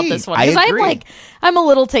yacked about this one. Because I'm a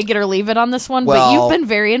little take it or leave it on this one, but you've been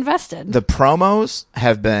very invested. The promos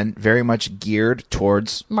have been very much geared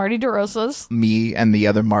towards Marty DeRosa's, me, and the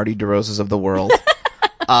other Marty DeRosas of the world.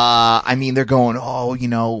 I mean, they're going,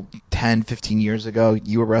 10, 15 years ago,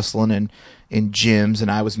 you were wrestling in gyms, and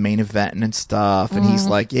I was main eventing and stuff. And he's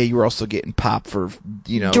like, yeah, you were also getting popped for,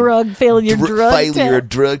 failing your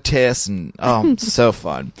drug test. And, it's so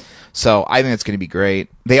fun. So I think it's going to be great.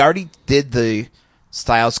 They already did the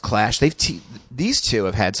Styles Clash. These two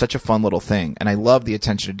have had such a fun little thing, and I love the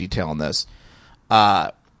attention to detail on this.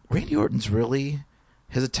 Randy Orton's really...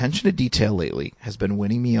 His attention to detail lately has been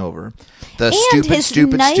winning me over. The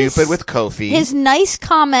stupid with Kofi. His nice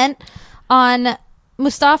comment on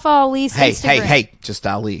Mustafa Ali's Instagram. Hey, just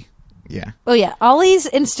Ali. Yeah. Oh, yeah. Ali's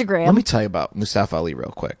Instagram. Let me tell you about Mustafa Ali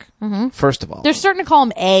real quick. Mm-hmm. First of all. They're starting to call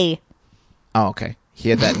him A. Oh, okay. He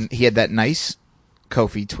had that nice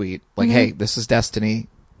Kofi tweet. Like, hey, this is destiny.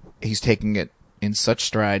 He's taking it in such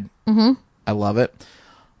stride. Mm-hmm. I love it.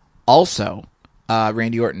 Also,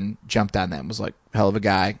 Randy Orton jumped on that and was like, hell of a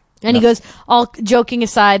guy. And he goes, all joking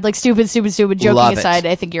aside, like stupid, joking aside,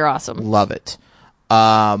 I think you're awesome. Love it.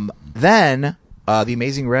 Then the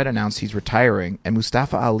Amazing Red announced he's retiring, and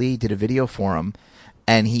Mustafa Ali did a video for him,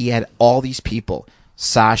 and he had all these people.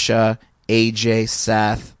 Sasha, AJ,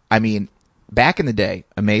 Seth. I mean, back in the day,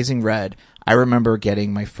 Amazing Red, I remember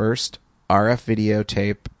getting my first RF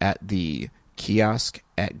videotape at the kiosk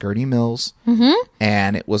at Gurney Mills,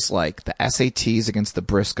 and it was like the SATs against the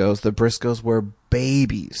Briscoes. The Briscoes were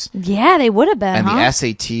babies. Yeah, they would have been. And the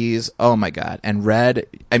SATs, oh my god. And Red,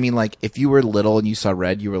 I mean, like, if you were little and you saw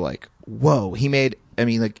Red, you were like, whoa. He made, I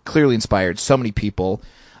mean, like, clearly inspired so many people.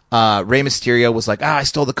 Rey Mysterio was like, I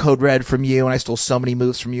stole the code Red from you, and I stole so many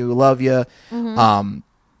moves from you. Love you.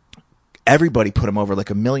 Everybody put him over like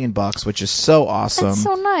 $1 million, which is so awesome. That's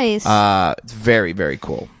so nice. It's very, very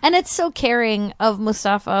cool. And it's so caring of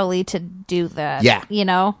Mustafa Ali to do that. Yeah. You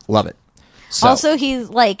know? Love it. So, also, he's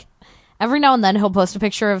like, every now and then he'll post a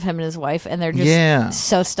picture of him and his wife, and they're just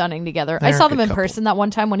so stunning together. I saw them in person that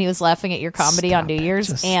one time when he was laughing at your comedy on New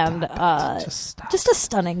Year's, and just a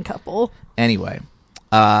stunning couple. Anyway,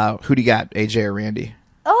 who do you got, AJ or Randy?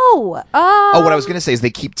 What I was going to say is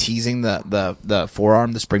they keep teasing the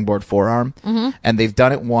forearm, the springboard forearm, and they've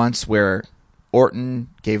done it once where Orton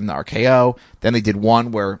gave him the RKO. Then they did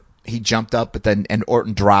one where he jumped up, but then and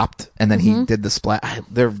Orton dropped, and then he did the splat.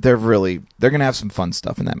 They're gonna have some fun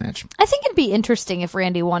stuff in that match. I think it'd be interesting if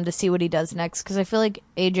Randy wanted to see what he does next, because I feel like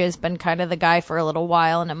AJ's been kind of the guy for a little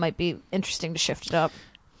while, and it might be interesting to shift it up.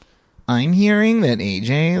 I'm hearing that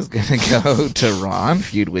AJ is gonna go to Raw and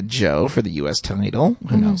feud with Joe for the U.S. title.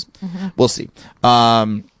 Who knows? We'll see.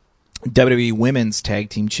 WWE Women's Tag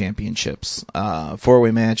Team Championships,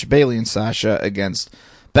 4-way match: Bayley and Sasha against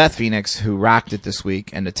Beth Phoenix, who rocked it this week,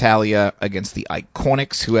 and Natalya against the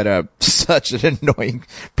Iconics, who had such an annoying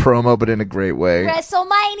promo, but in a great way.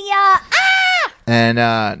 WrestleMania! Ah!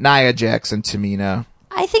 And Nia Jax and Tamina.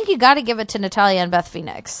 I think you got to give it to Natalya and Beth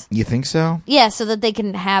Phoenix. You think so? Yeah, so that they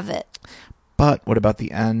can have it. But what about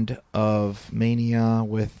the end of Mania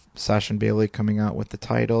with Sasha and Bayley coming out with the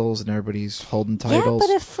titles and everybody's holding titles? Yeah,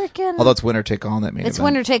 but if freaking... Although it's winner take all in that main It's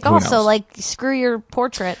event. winner take all, so like screw your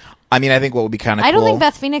portrait. I mean, I think what would be kind of cool... I don't think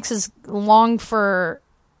Beth Phoenix is long for...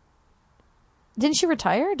 Didn't she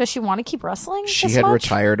retire? Does she want to keep wrestling? She this had much?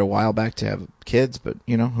 retired a while back to have kids, but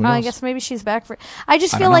who knows? I guess maybe she's back for... I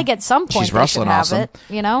just I feel don't like know. at some point She's they wrestling should have awesome.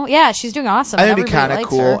 it. Yeah, she's doing awesome. I think it'd be Everybody kind of likes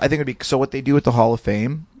cool. her. I think it'd be... So what they do with the Hall of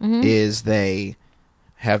Fame is they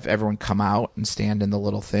have everyone come out and stand in the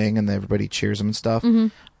little thing, and everybody cheers them and stuff. I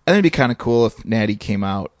think it'd be kind of cool if Natty came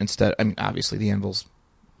out instead... I mean, obviously the Anvil's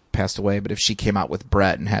passed away, but if she came out with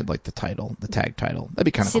Brett and had like the title, the tag title, that'd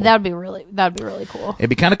be kind of cool. that'd be really cool. It'd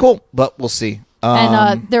be kind of cool, but we'll see.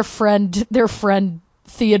 And their friend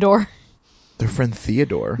Theodore, their friend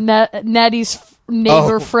Theodore, Natty's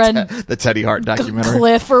neighbor friend, the Teddy Hart documentary,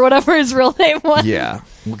 Cliff or whatever his real name was. Yeah,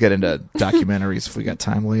 we'll get into documentaries if we got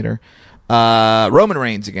time later. Roman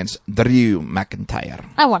Reigns against Drew McIntyre.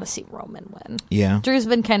 I want to see Roman win. Yeah, Drew's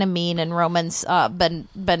been kind of mean, and Roman's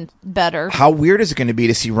been better. How weird is it going to be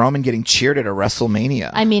to see Roman getting cheered at a WrestleMania?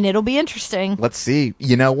 I mean, it'll be interesting. Let's see.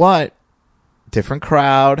 You know what? Different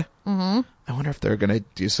crowd. I wonder if they're going to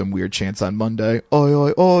do some weird chants on Monday. Oi,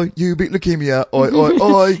 oi, oi, you beat leukemia. Oi, oi,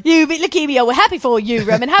 oi. You beat leukemia. We're happy for you,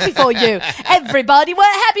 Roman. Happy for you. Everybody, we're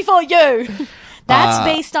happy for you. That's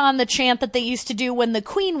based on the chant that they used to do when the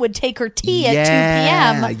Queen would take her tea at 2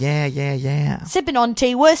 p.m. Yeah. Sipping on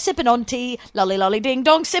tea. We're sipping on tea. Lolly, lolly, ding,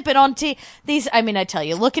 dong, sipping on tea. These, I mean, I tell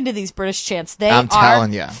you, look into these British chants. I'm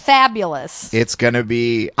telling ya. Fabulous. It's going to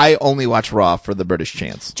be... I only watch Raw for the British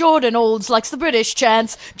chants. Jordan Olds likes the British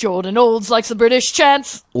chants. Jordan Olds likes the British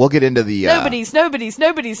chants. We'll get into the... Nobody's. We'll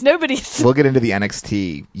get into the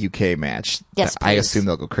NXT UK match. Yes, I please. assume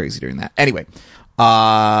they'll go crazy during that. Anyway.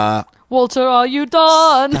 Walter, are you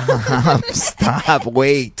done? Stop.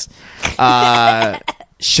 Wait.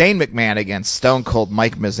 Shane McMahon against Stone Cold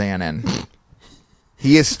Mike Mizanin.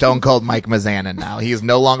 He is Stone Cold Mike Mizanin now. He is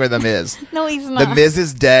no longer The Miz. No, he's not. The Miz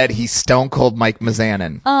is dead. He's Stone Cold Mike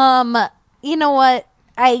Mizanin. You know what?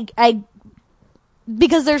 I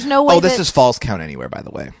because there's no way. Oh, this is Falls Count Anywhere, by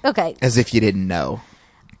the way. Okay. As if you didn't know.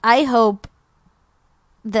 I hope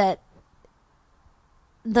that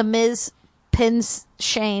the Miz pins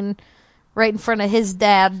Shane right in front of his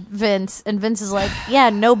dad, Vince, and Vince is like, yeah,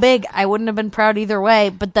 no big. I wouldn't have been proud either way.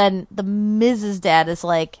 But then the Miz's dad is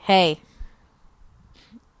like, hey,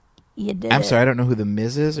 you did I'm it. sorry, I don't know who the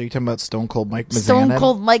Miz is. Are you talking about Stone Cold Mike Mizanin? Stone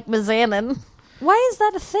Cold Mike Mizanin. Why is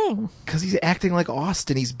that a thing? Because he's acting like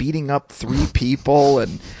Austin. He's beating up 3 people,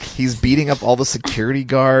 and he's beating up all the security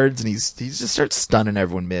guards, and he just starts stunning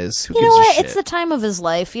everyone. Miz, who You gives know a what? shit? It's the time of his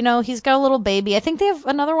life. You know, he's got a little baby. I think they have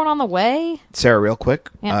another one on the way. Sarah, real quick,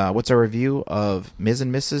 Yeah. what's our review of Miz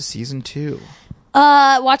and Mrs. Season 2?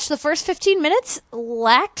 Watch the first 15 minutes.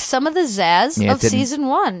 Lacked some of the zazz Yeah, it of didn't- season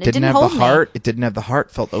 1. It didn't have hold the heart. me. It didn't have the heart.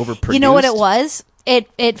 Felt overproduced. You know what it was?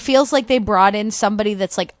 It feels like they brought in somebody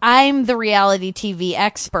that's like, I'm the reality TV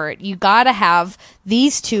expert. You gotta have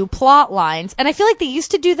these 2 plot lines. And I feel like they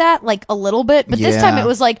used to do that like a little bit, but this time Yeah. it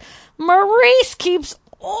was like, Maurice keeps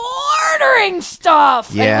ordering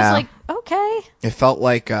stuff. Yeah. And it was like, okay. It felt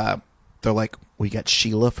like they're like, we got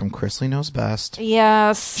Sheila from Chrisley Knows Best.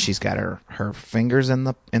 Yes. She's got her fingers in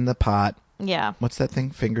the pot. Yeah. What's that thing?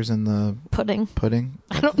 Fingers in the Pudding.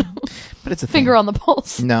 I don't know. But it's a Finger thing. on the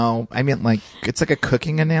pulse. No, I mean like it's like a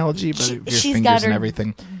cooking analogy, but your She's fingers got her and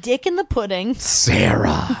everything. dick in the pudding.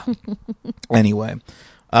 Sarah. Anyway,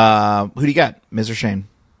 who do you got, Miz or Shane?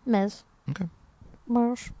 Miz. Okay.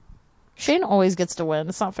 Miz. Shane always gets to win.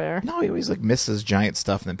 It's not fair. No, he always like misses giant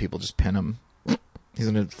stuff, and then people just pin him. He's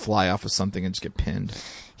gonna fly off of something and just get pinned.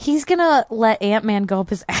 He's gonna let Ant-Man go up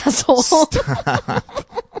his asshole.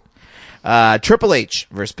 Triple H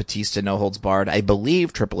versus Batista, no holds barred. I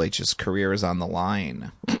believe Triple H's career is on the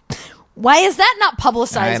line. Why is that not I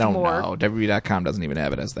publicized don't more? know. WWE.com doesn't even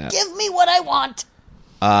have it as that. Give me what I want.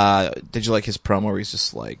 Did you like his promo where he's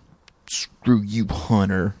just like, screw you,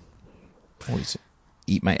 Hunter? What he said?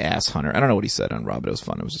 Eat my ass, Hunter. I don't know what he said on Raw, but it was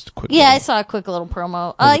fun. It was just a quick. Yeah, I saw a quick little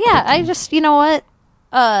promo. I just, you know what?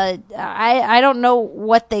 I don't know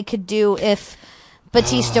what they could do if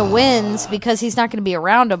Batista wins because he's not going to be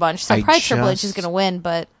around a bunch. So probably Triple H is going to win,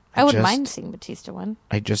 but I wouldn't mind seeing Batista win.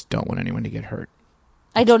 I just don't want anyone to get hurt.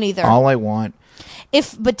 I don't either. All I want.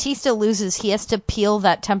 If Batista loses, he has to peel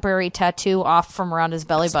that temporary tattoo off from around his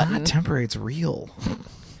belly button. It's not temporary, it's real.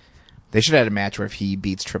 They should have had a match where if he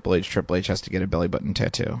beats Triple H has to get a belly button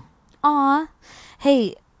tattoo. Aw.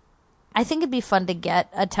 Hey, I think it'd be fun to get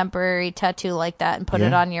a temporary tattoo like that and put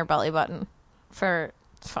it on your belly button for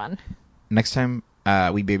fun. Next time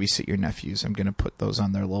we babysit your nephews, I'm going to put those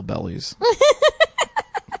on their little bellies.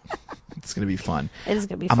 It's going to be fun. It is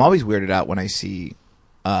going to be fun. I'm always weirded out when I see...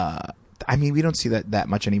 we don't see that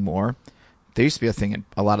much anymore. There used to be a thing, and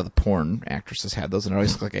a lot of the porn actresses had those, and it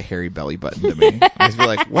always looked like a hairy belly button to me. I always be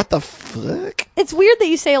like, what the fuck? It's weird that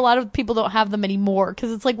you say a lot of people don't have them anymore,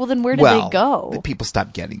 because it's like, well, then where did they go? The people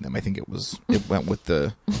stopped getting them. I think it went with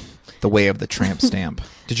the way of the tramp stamp.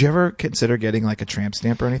 Did you ever consider getting like a tramp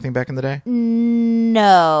stamp or anything back in the day?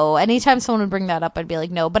 No. Anytime someone would bring that up, I'd be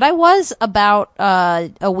like, no. But I was about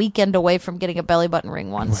a weekend away from getting a belly button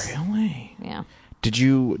ring once. Really? Yeah. Do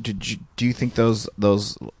you think those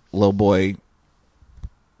low boy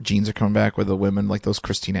jeans are coming back with the women, like those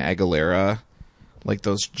Christina Aguilera, like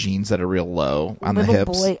those jeans that are real low on the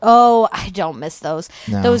hips? Boy. Oh, I don't miss those.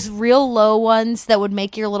 No. Those real low ones that would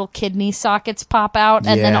make your little kidney sockets pop out,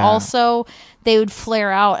 and then also they would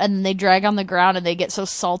flare out and then they drag on the ground and they get so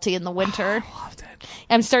salty in the winter. I loved it.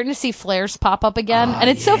 I'm starting to see flares pop up again, and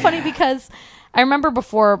it's so funny because I remember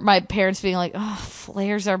before my parents being like, "Oh,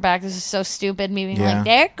 flares are back. This is so stupid." Me being like,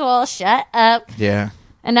 "They're cool. Shut up." Yeah.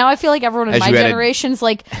 And now I feel like everyone in my generation's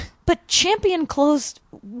like, but Champion clothes,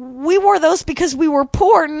 we wore those because we were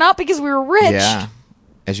poor, not because we were rich. Yeah.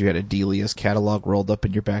 As you had a Delia's catalog rolled up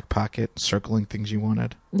in your back pocket, circling things you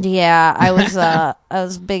wanted. Yeah, I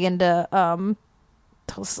was big into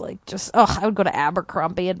those like just I would go to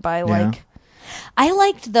Abercrombie and buy I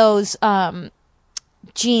liked those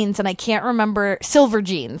jeans, and I can't remember, silver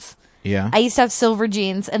jeans. Yeah. I used to have silver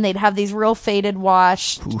jeans, and they'd have these real faded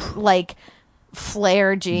washed like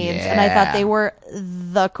flare jeans, and I thought they were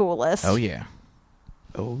the coolest. Oh yeah.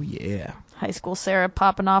 High school Sarah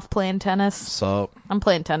popping off playing tennis. So I'm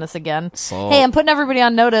playing tennis again. Hey, I'm putting everybody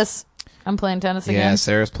on notice. I'm playing tennis again. Yeah,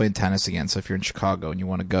 Sarah's playing tennis again. So if you're in Chicago and you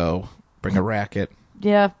want to go, bring a racket.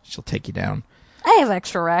 Yeah, she'll take you down. I have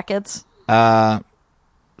extra rackets. So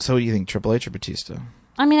what do you think, Triple H or Batista?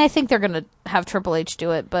 I mean, I think they're gonna have Triple H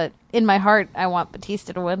do it, but in my heart, I want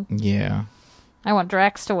Batista to win. Yeah. I want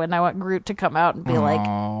Drax to win. I want Groot to come out and be like,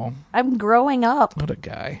 I'm growing up. What a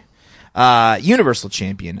guy. Universal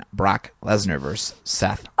Champion Brock Lesnar versus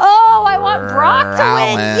Seth. Oh, I want Brock to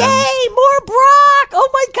win. Yay, more Brock. Oh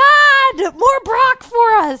my God, more Brock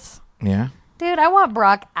for us. Yeah. Dude, I want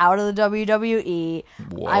Brock out of the WWE.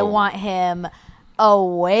 Whoa. I want him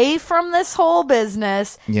away from this whole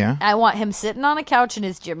business. Yeah. I want him sitting on a couch in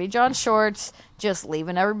his Jimmy John shorts, just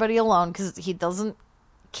leaving everybody alone because he doesn't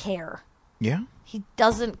care. Yeah? He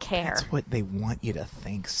doesn't care. That's what they want you to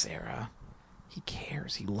think, Sarah. He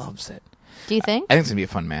cares. He loves it. Do you think? I think it's going to be a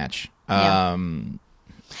fun match. Yeah.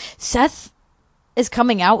 Seth is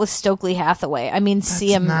coming out with Stokely Hathaway. I mean,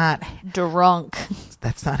 see him drunk.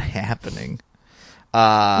 That's not happening.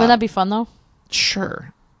 Wouldn't that be fun, though?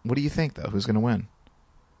 Sure. What do you think, though? Who's going to win?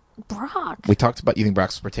 Brock. We talked about, you think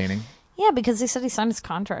Brock's retaining? Yeah, because they said he signed his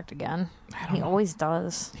contract again. He always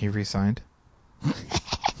does. He re-signed?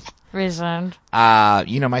 Resigned.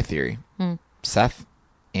 You know my theory. Seth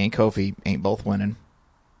and Kofi ain't both winning.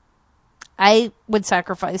 I would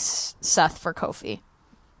sacrifice Seth for Kofi.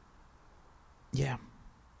 Yeah.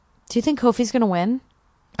 Do you think Kofi's going to win?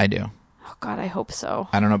 I do. Oh, God, I hope so.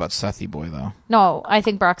 I don't know about Sethy boy, though. No, I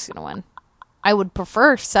think Brock's going to win. I would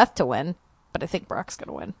prefer Seth to win, but I think Brock's going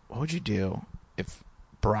to win. What would you do if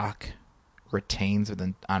Brock retains and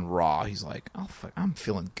then on Raw he's like, oh, fuck, I'm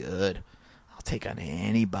feeling good. I'll take on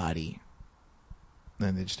anybody.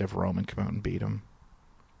 Then they just have Roman come out and beat him.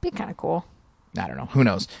 Be kind of cool. I don't know. Who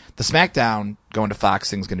knows? The SmackDown going to Fox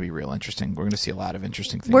thing is going to be real interesting. We're going to see a lot of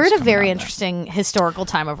interesting things. We're at a very interesting historical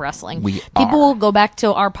time of wrestling. People will go back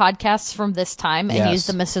to our podcasts from this time and use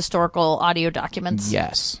them as historical audio documents.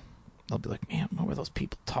 Yes. They'll be like, man, what were those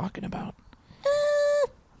people talking about?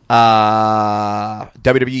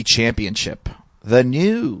 WWE Championship. The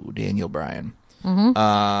new Daniel Bryan.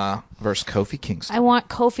 Versus Kofi Kingston. I want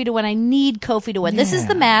Kofi to win. I need Kofi to win. This is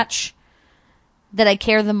the match that I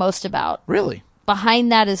care the most about. Really?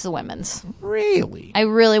 Behind that is the women's. Really? I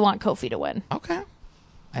really want Kofi to win. Okay.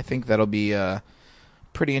 I think that'll be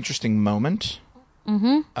pretty interesting moment.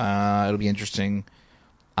 It'll be interesting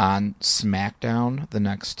on SmackDown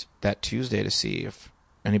that Tuesday to see if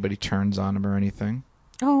anybody turns on him or anything.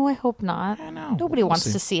 Oh, I hope not. I know. Nobody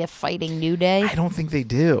wants to see a fighting New Day. I don't think they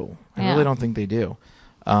do. I really don't think they do.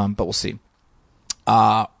 But we'll see.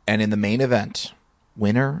 And in the main event,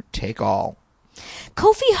 winner take all.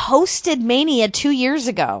 Kofi hosted Mania 2 years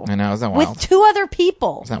ago. I know, isn't that wild? With 2 other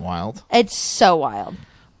people. Isn't that wild? It's so wild.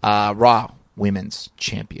 Raw Women's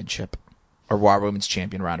Championship. Or Raw Women's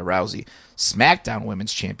Champion Ronda Rousey. SmackDown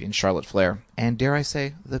Women's Champion Charlotte Flair. And dare I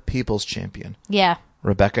say, the People's Champion. Yeah.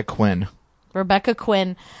 Rebecca Quinn.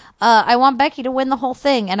 I want Becky to win the whole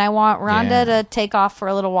thing, and I want Ronda to take off for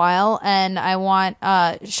a little while, and I want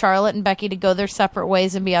Charlotte and Becky to go their separate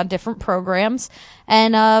ways and be on different programs,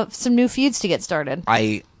 and some new feuds to get started.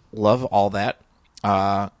 I love all that.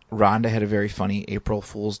 Ronda had a very funny April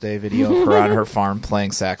Fool's Day video of her on her farm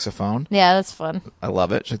playing saxophone. Yeah, that's fun. I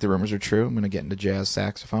love it. She's like, the rumors are true. I'm going to get into jazz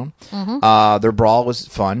saxophone. Their brawl was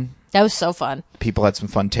fun. That was so fun. People had some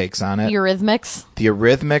fun takes on it. Eurythmics. The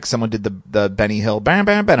Eurythmics. Someone did the Benny Hill. Love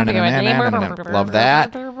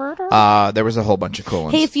that. There was a whole bunch of cool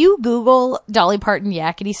ones. Hey, if you Google Dolly Parton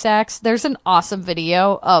yakety sax, there's an awesome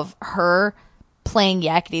video of her playing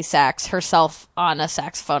yakety sax herself on a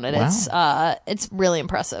saxophone, and it's really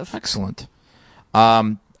impressive. Excellent.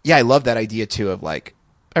 Yeah, I love that idea too of like,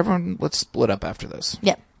 everyone, let's split up after this.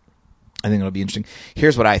 Yeah. I think it'll be interesting.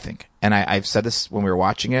 Here's what I think, and I've said this when we were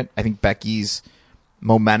watching it. I think Becky's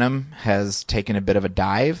momentum has taken a bit of a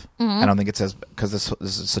dive. I don't think it's because this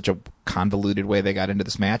is such a convoluted way they got into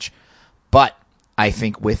this match. But I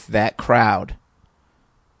think with that crowd,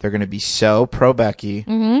 they're going to be so pro Becky.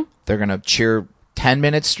 They're going to cheer 10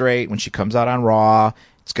 minutes straight when she comes out on Raw.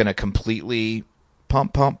 It's going to completely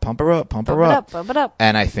pump her up.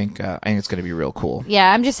 And I think it's going to be real cool. Yeah,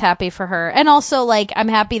 I'm just happy for her. And also, like, I'm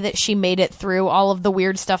happy that she made it through all of the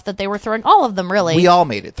weird stuff that they were throwing. All of them, really. We all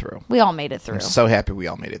made it through. I'm so happy we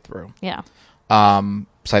all made it through. Yeah. So I think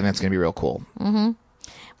that's going to be real cool.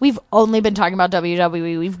 We've only been talking about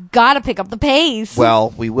WWE. We've got to pick up the pace.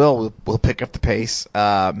 Well, we will. We'll pick up the pace.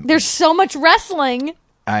 There's so much wrestling.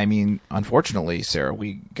 I mean, unfortunately, Sarah,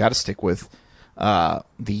 we got to stick with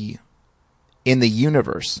the in the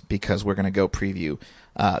universe, because we're going to go preview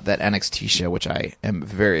that NXT show, which I am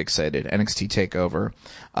very excited. NXT TakeOver.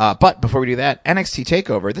 But before we do that, NXT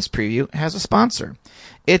TakeOver, this preview has a sponsor.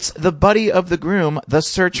 It's the Buddy of the Groom, the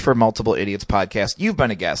Search for Multiple Idiots podcast. You've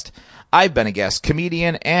been a guest. I've been a guest.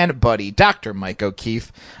 Comedian and buddy, Dr. Mike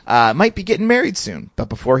O'Keefe, might be getting married soon. But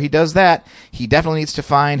before he does that, he definitely needs to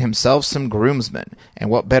find himself some groomsmen.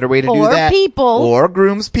 And what better way to do that? Or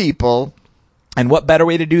groomspeople. And what better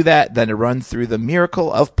way to do that than to run through the miracle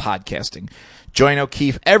of podcasting? Join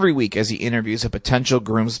O'Keefe every week as he interviews a potential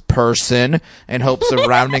groomsperson in hopes of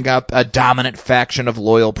rounding up a dominant faction of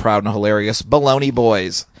loyal, proud, and hilarious baloney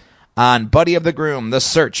boys. On Buddy of the Groom, the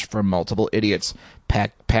search for multiple idiots.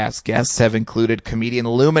 Past guests have included comedian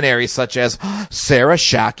luminaries such as Sarah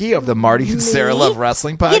Shockey of the Marty and Sarah Love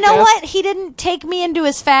Wrestling podcast. You know what? He didn't take me into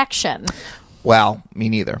his faction. Well, me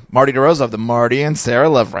neither. Marty DeRosa of the Marty and Sarah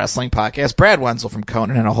Love Wrestling podcast, Brad Wenzel from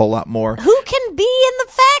Conan, and a whole lot more. Who can be in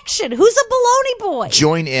the faction? Who's a baloney boy?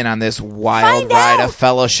 Join in on this wild ride of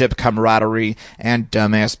fellowship, camaraderie, and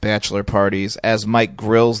dumbass bachelor parties as Mike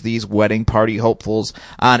grills these wedding party hopefuls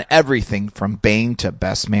on everything from Bane to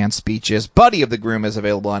best man speeches. Buddy of the Groom is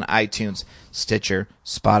available on iTunes, Stitcher,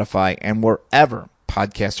 Spotify, and wherever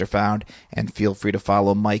podcasts are found. And feel free to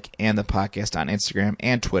follow Mike and the podcast on Instagram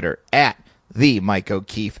and Twitter at The Mike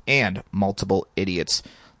O'Keefe and Multiple Idiots.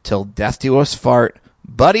 Till death do us part.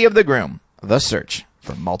 Buddy of the Groom, the search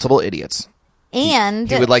for multiple idiots. And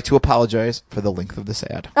he would like to apologize for the length of this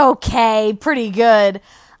ad. Okay, pretty good.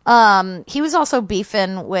 He was also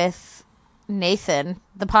beefing with Nathan.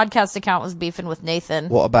 The podcast account was beefing with Nathan.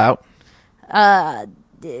 What about? I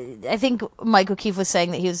think Mike O'Keefe was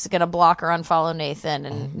saying that he was going to block or unfollow Nathan,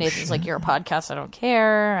 and Nathan's like, "You're a podcast, I don't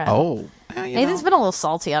care." And Nathan's been a little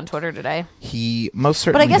salty on Twitter today. He most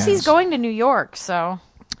certainly But I guess has. he's going to New York, so.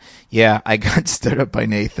 Yeah, I got stood up by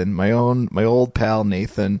Nathan, my old pal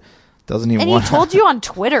Nathan. Doesn't even And want he told you on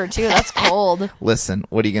Twitter, too. That's cold. Listen,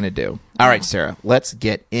 what are you going to do? All right, Sarah, let's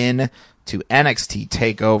get in to NXT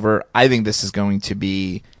TakeOver. I think this is going to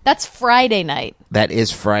be... That's Friday night. That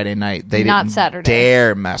is Friday night. They Not didn't Saturday.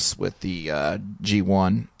 dare mess with the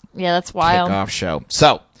G1 Yeah, that's wild. kickoff show.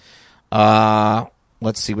 So,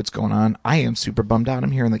 let's see what's going on. I am super bummed out.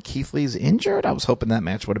 I'm hearing that Keith Lee's injured. I was hoping that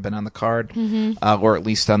match would have been on the card, or at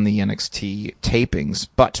least on the NXT tapings.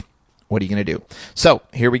 But what are you going to do? So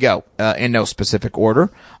here we go. In no specific order.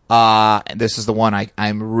 This is the one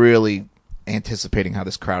I'm really anticipating how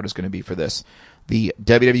this crowd is going to be for this. The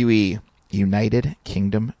WWE United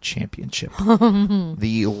Kingdom Championship.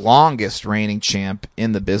 The longest reigning champ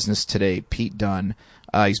in the business today, Pete Dunne.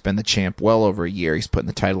 He's been the champ well over a year. He's putting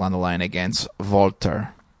the title on the line against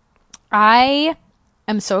Walter. I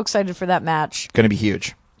am so excited for that match. Going to be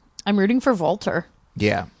huge. I'm rooting for Walter.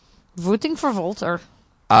 Yeah. Rooting for Walter.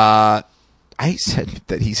 I said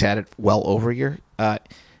that he's had it well over a year.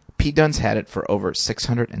 Pete Dunne's had it for over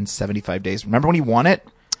 675 days. Remember when he won it?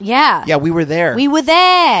 Yeah. Yeah, we were there. We were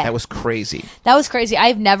there. That was crazy. That was crazy.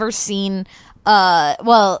 I've never seen there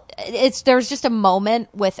was just a moment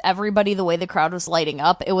with everybody, the way the crowd was lighting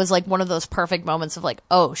up. It was like one of those perfect moments of like,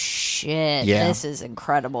 oh shit, this is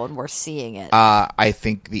incredible, and we're seeing it. I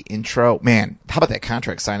think the intro, man, how about that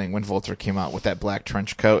contract signing when Walter came out with that black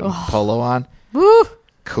trench coat and polo on? Woo!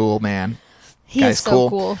 Cool, man. He is so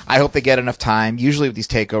cool. I hope they get enough time. Usually with these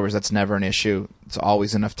takeovers, that's never an issue. It's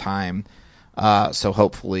always enough time. So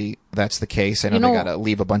hopefully that's the case. I know they got to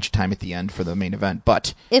leave a bunch of time at the end for the main event.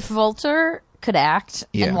 But if Walter could act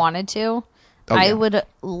and wanted to, I would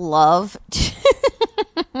love to.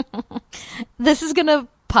 This is going to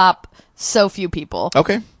pop so few people.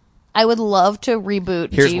 Okay. I would love to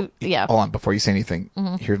reboot. Hold on. Before you say anything,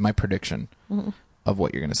 here's my prediction of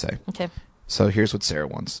what you're going to say. Okay. So here's what Sarah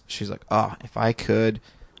wants. She's like, oh, if I could,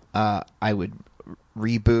 I would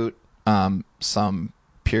reboot some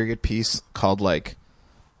period piece called like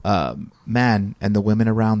Man and the Women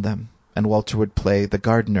Around Them. And Walter would play the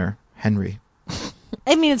gardener, Henry.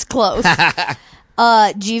 I mean, it's close.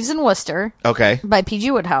 Jeeves and Wooster. Okay. By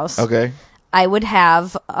P.G. Woodhouse. Okay. I would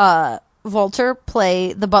have Walter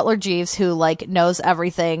play the butler Jeeves, who like knows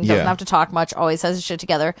everything, doesn't have to talk much, always has his shit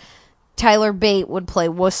together. Tyler Bate would play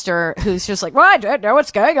Wooster, who's just like, well, I don't know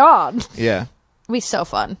what's going on. Yeah. It'd be so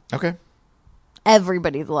fun. Okay.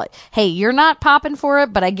 Everybody like, hey, you're not popping for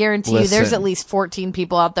it, but I guarantee you there's at least 14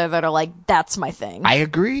 people out there that are like, that's my thing. I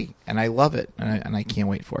agree, and I love it, and I can't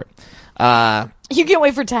wait for it. You can't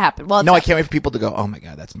wait for it to happen. Well, no, I can't wait for people to go, oh my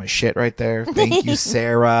god, that's my shit right there. Thank you,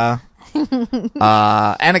 Sarah.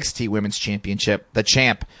 NXT Women's Championship, the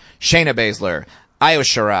champ, Shayna Baszler, Io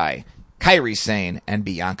Shirai, Kairi Sane, and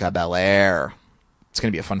Bianca Belair. It's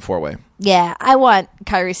going to be a fun four-way. Yeah, I want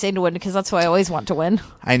Kairi Sane to win because that's who I always want to win.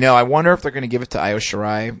 I know. I wonder if they're going to give it to Io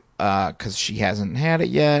Shirai because she hasn't had it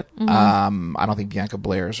yet. I don't think Bianca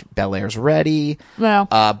Belair's ready. No.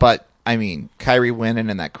 But, I mean, Kairi winning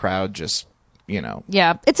and that crowd just,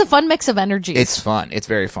 Yeah, it's a fun mix of energies. It's fun. It's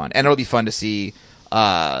very fun. And it'll be fun to see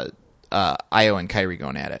Io and Kairi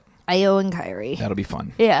going at it. Io and Kairi. That'll be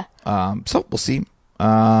fun. Yeah. So, we'll see.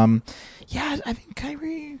 Yeah, I think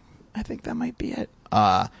Kairi... I think that might be it.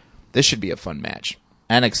 This should be a fun match.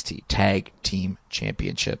 NXT Tag Team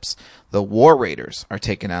Championships. The War Raiders are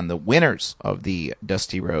taking on the winners of the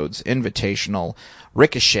Dusty Rhodes Invitational,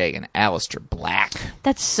 Ricochet and Aleister Black.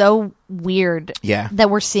 That's so weird. Yeah. That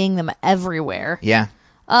we're seeing them everywhere. Yeah.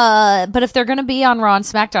 But if they're going to be on Raw and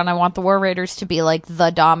SmackDown, I want the War Raiders to be like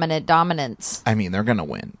the dominance. I mean, they're going to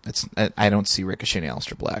win. I don't see Ricochet and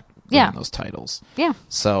Aleister Black winning those titles. Yeah.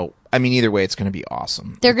 So, I mean, either way, it's going to be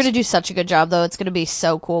awesome. They're going to do such a good job, though. It's going to be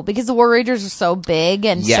so cool because the War Raiders are so big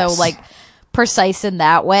and so like precise in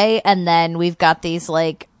that way. And then we've got these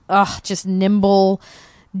like, just nimble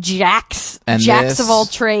jacks of all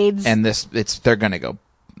trades. And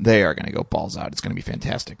they are going to go balls out. It's going to be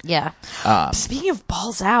fantastic. Yeah. Speaking of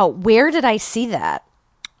balls out, where did I see that?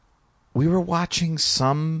 We were watching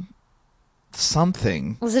something.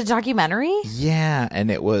 Was it a documentary? Yeah, and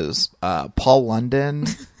it was Paul London,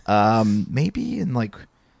 maybe in like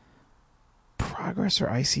Progress or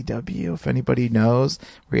ICW, if anybody knows,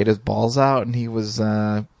 where he had his balls out and he was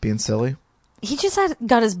being silly. He just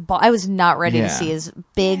got his ball. I was not ready to see his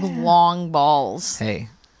big, long balls. Hey.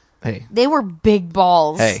 They were big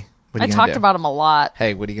balls. Hey, what are you I gonna talked do? about them a lot.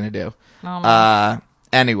 Hey, what are you going to do? Oh,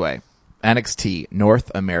 Anyway, NXT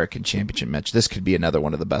North American Championship match. This could be another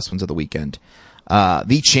one of the best ones of the weekend.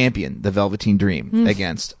 The champion, the Velveteen Dream,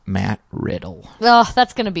 against Matt Riddle. Oh,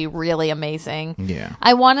 that's going to be really amazing. Yeah.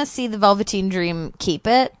 I want to see the Velveteen Dream keep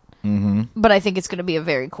it, but I think it's going to be a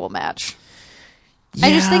very cool match. Yeah.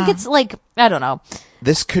 I just think it's like, I don't know.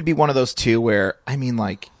 This could be one of those two where, I mean,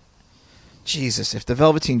 like, Jesus, if the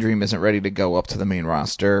Velveteen Dream isn't ready to go up to the main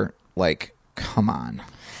roster, like, come on.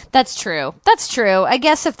 That's true. I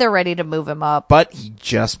guess if they're ready to move him up. But he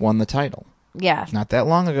just won the title. Yeah. Not that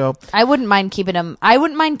long ago. I wouldn't mind keeping him. I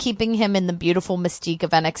wouldn't mind keeping him in the beautiful mystique of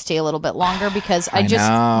NXT a little bit longer because I just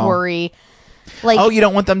worry. Like, you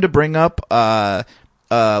don't want them to bring up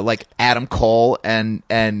like Adam Cole and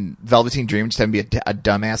Velveteen Dream just having to be a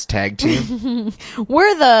dumbass tag team.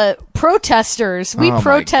 We're the protesters. We Oh my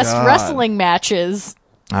protest God. wrestling matches.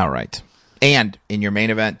 All right. And in your main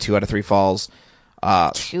event, 2 out of 3 falls. 2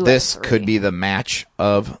 out of This 3. could be the match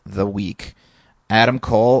of the week. Adam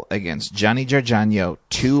Cole against Johnny Gargano,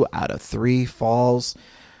 2 out of 3 falls.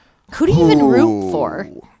 Who do you even root for?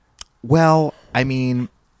 Well, I mean,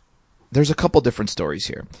 there's a couple different stories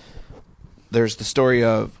here. There's the story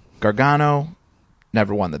of Gargano,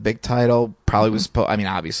 never won the big title. Probably was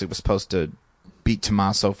obviously was supposed to beat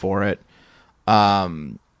Tommaso for it. I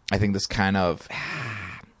think this kind of,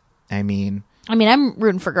 I'm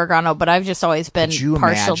rooting for Gargano, but I've just always been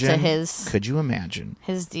partial to his Could you imagine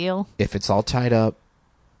deal. if it's all tied up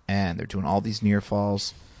and they're doing all these near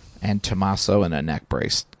falls and Tommaso in a neck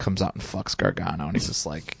brace comes out and fucks Gargano and he's just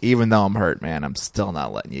like, even though I'm hurt, man, I'm still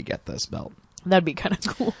not letting you get this belt. That'd be kind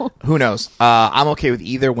of cool. Who knows? I'm okay with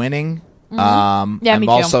either winning. Yeah, I'm me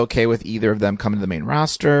too. also okay with either of them coming to the main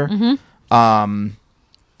roster. I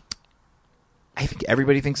think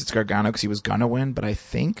everybody thinks it's Gargano because he was gonna win, but I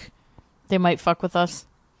think They might fuck with us.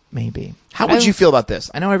 maybe. How would you feel about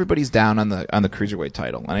this? I know everybody's down on the cruiserweight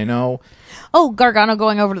title, and I know. Oh, Gargano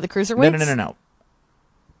going over to the cruiserweights? No.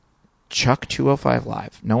 Chuck 205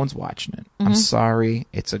 Live. No one's watching it. I'm sorry.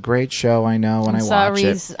 It's a great show. I know when I watch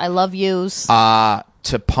it. I love yous.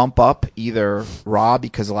 To pump up either Raw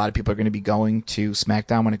because a lot of people are going to be going to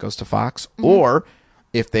SmackDown when it goes to Fox, or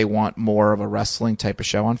if they want more of a wrestling type of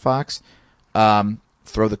show on Fox,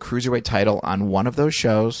 throw the cruiserweight title on one of those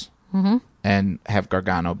shows and have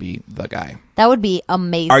Gargano be the guy. That would be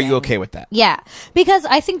amazing. Are you okay with that? Yeah, because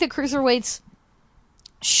I think the cruiserweights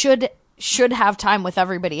should have time with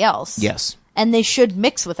everybody else. Yes. And they should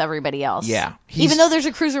mix with everybody else. Yeah. Even though there's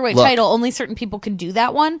a cruiserweight title, only certain people can do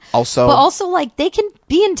that one. But also, like, they can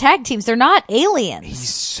be in tag teams. They're not aliens.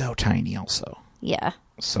 He's so tiny also. Yeah.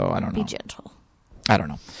 So I don't know. Be gentle. I don't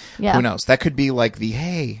know. Yeah. Who knows? That could be like the,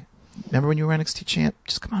 hey, remember when you were NXT champ?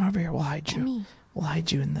 Just come on over here. We'll hide you. We'll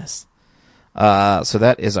hide you in this. So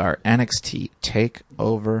that is our NXT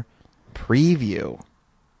TakeOver preview.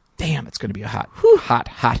 Damn, it's going to be a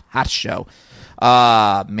hot show.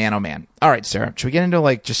 Man, oh man. All right, Sarah, should we get into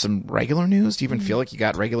like just some regular news? Do you even feel like you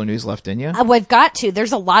got regular news left in you? We've got to.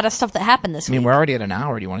 There's a lot of stuff that happened this week. We're already at an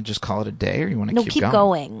hour. Do you want to just call it a day or you want to keep going?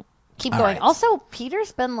 going? Keep going. Right. Also,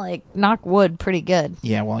 Peter's been like, knock wood, pretty good.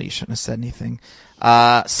 Yeah, well, you shouldn't have said anything.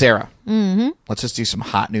 Sarah, let's just do some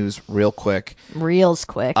hot news real quick. Reels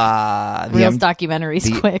quick. The Reels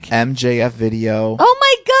documentaries quick. MJF video Oh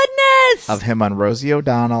my goodness! of him on Rosie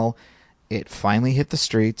O'Donnell. It finally hit the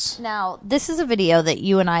streets. Now, this is a video that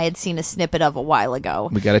you and I had seen a snippet of a while ago.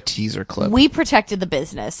 We got a teaser clip. We protected the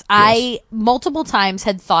business. I multiple times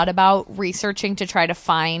had thought about researching to try to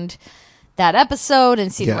find that episode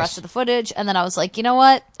and see the rest of the footage. And then I was like, you know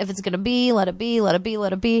what? If it's going to be, let it be, let it be,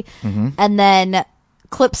 let it be. And then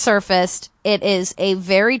clip surfaced. It is a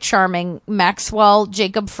very charming Maxwell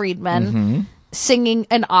Jacob Friedman singing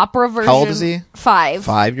an opera version. How old is he? 5.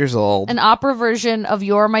 5 years old. An opera version of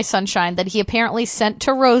You're My Sunshine that he apparently sent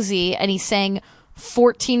to Rosie, and he sang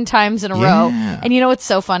 14 times in a row. And you know what's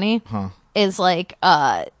so funny? Is like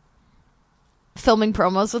filming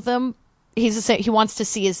promos with him. He wants to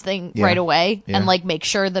see his thing right away and like make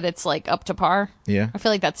sure that it's like up to par. Yeah. I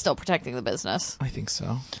feel like that's still protecting the business. I think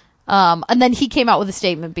so. And then he came out with a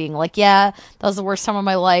statement being like, yeah, that was the worst time of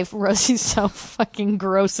my life. Rosie's so fucking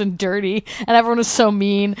gross and dirty and everyone was so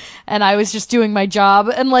mean and I was just doing my job.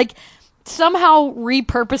 And like somehow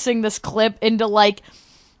repurposing this clip into like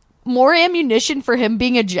more ammunition for him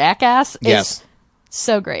being a jackass is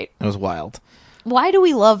so great. It was wild. Why do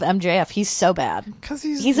we love MJF? He's so bad. Because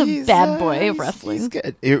he's a bad boy of wrestling. He's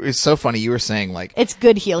good. It was so funny. You were saying like it's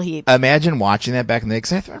good heel heat. Imagine watching that back in the day.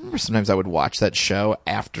 Because I remember sometimes I would watch that show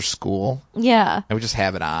after school. Yeah, I would just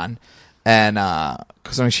have it on, and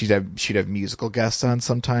because I mean she'd have musical guests on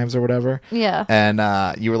sometimes or whatever. Yeah,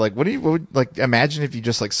 and you were like, what would like? Imagine if you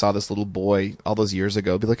just like saw this little boy all those years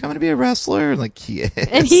ago, be like, I'm gonna be a wrestler, and like he is,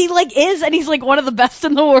 and he like is, and he's like one of the best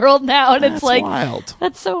in the world now, and it's like wild.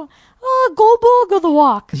 That's so. Oh, go bull, go the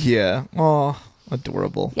walk. Yeah. Oh,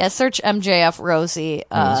 adorable. Yeah, search MJF Rosie.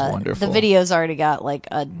 That was wonderful. The video's already got like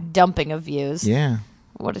a dumping of views. Yeah.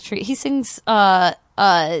 What a treat. He sings,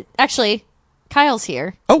 actually, Kyle's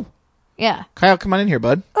here. Oh. Yeah. Kyle, come on in here,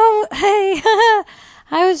 bud. Oh, hey.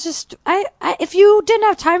 I was just, if you didn't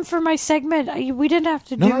have time for my segment, we didn't have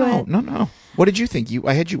to do it. No. What did you think?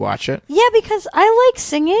 I had you watch it. Yeah, because I like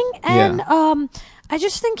singing and, I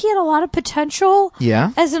just think he had a lot of potential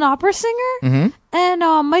as an opera singer. And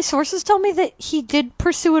my sources tell me that he did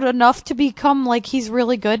pursue it enough to become like he's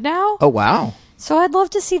really good now. Oh, wow. So I'd love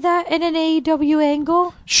to see that in an AEW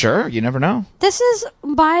angle. Sure, you never know. This is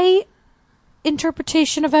my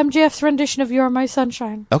interpretation of MJF's rendition of "You're My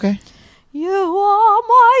Sunshine." Okay. You are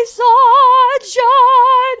my sunshine,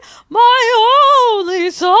 my only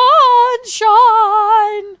sunshine.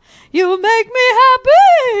 You make me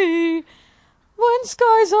happy when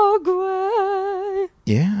skies are gray.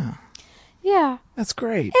 Yeah. Yeah. That's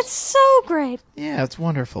great. It's so great. Yeah, it's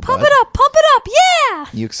wonderful. Pump bud. it up, yeah!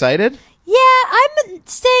 You excited? Yeah, I'm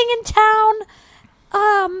staying in town,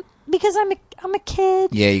 because I'm a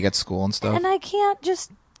kid. Yeah, you got school and stuff. And I can't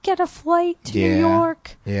just get a flight to Yeah. New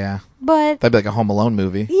York. Yeah. But That'd be like a Home Alone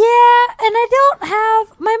movie. yeah, and I don't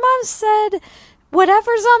have. My mom said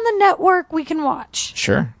whatever's on the network we can watch.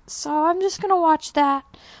 Sure. So I'm just gonna watch that.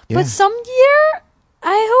 Yeah. But some year,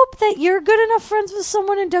 I hope that you're good enough friends with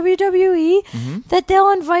someone in WWE that they'll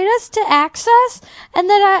invite us to Access, and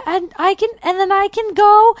that I can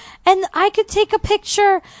go and I could take a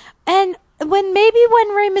picture, and when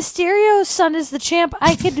Rey Mysterio's son is the champ,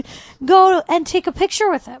 I could go and take a picture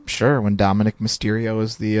with him. Sure, when Dominic Mysterio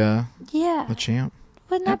is the Yeah, champ.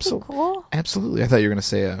 wouldn't that be cool? Absolutely. I thought you were going to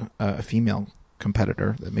say a female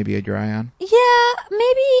competitor that maybe you had your eye on. Yeah,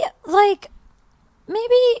 maybe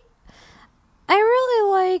I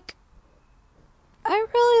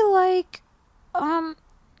really like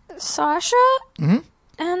Sasha,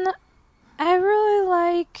 and I really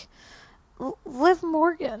like Liv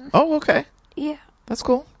Morgan. Oh, okay. Yeah. That's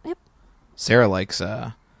cool. Yep. Sarah likes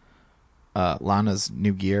Lana's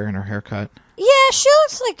new gear and her haircut. Yeah, she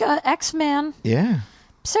looks like an X-Man. Yeah.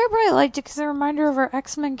 Sarah probably liked it because it's a reminder of our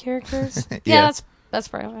X-Men characters. Yeah. That's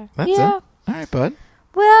probably why. That's yeah. it. All right, bud.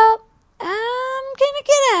 Well, I'm gonna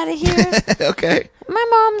get out of here. Okay. My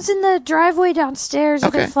mom's in the driveway downstairs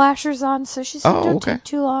with her Okay. flashers on, so she said don't take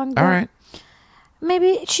too long. All but right.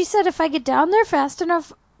 Maybe she said if I get down there fast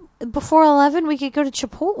enough before 11, we could go to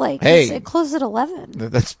Chipotle. 'Cause Hey. it closes at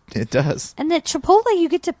 11. It does. And at Chipotle, you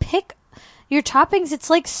get to pick your toppings.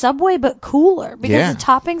 It's like Subway, but cooler because Yeah. the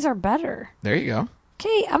toppings are better. There you go.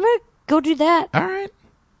 Okay, I'm going to go do that. All right.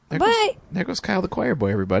 There Bye. There goes Kyle the choir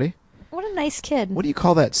boy, everybody. What a nice kid. What do you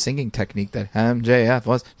call that singing technique that MJF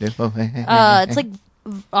was? It's like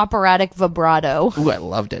operatic vibrato. Ooh, I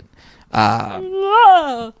loved it.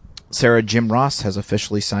 Sarah, Jim Ross has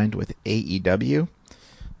officially signed with AEW.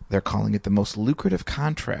 They're calling it the most lucrative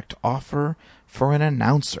contract offer for an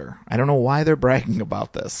announcer. I don't know why they're bragging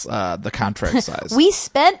about this, the contract size. We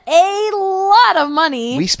spent a lot of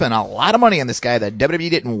money. We spent a lot of money on this guy that WWE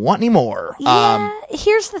didn't want anymore. Yeah,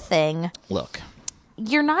 here's the thing. Look.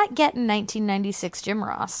 You're not getting 1996 Jim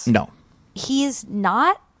Ross. No. He's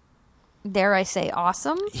not, dare I say,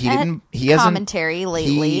 awesome He at commentary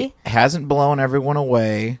lately. He hasn't blown everyone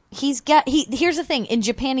away. Here's the thing. In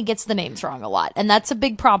Japan, he gets the names wrong a lot, and that's a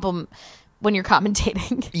big problem when you're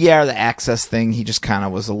commentating. Yeah, the access thing, he just kind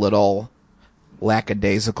of was a little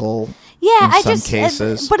lackadaisical in some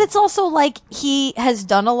cases. But it's also like he has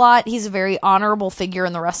done a lot. He's a very honorable figure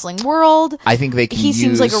in the wrestling world. I think they can He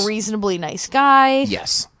seems like a reasonably nice guy.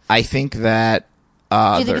 Yes. I think that...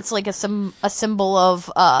 Do you think it's like a symbol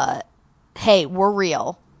of, hey, we're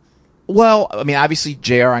real? Well, I mean, obviously,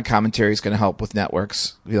 JR on commentary is going to help with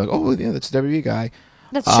networks. Be like, oh, yeah, that's a WWE guy.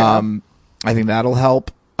 That's true. I think that'll help.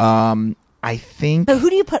 I think... But who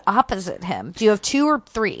do you put opposite him? Do you have 2 or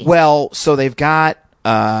 3? Well, so they've got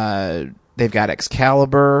Excalibur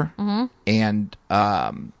and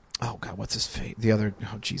oh god, what's his face? The other,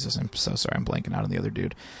 oh Jesus, I'm so sorry, I'm blanking out on the other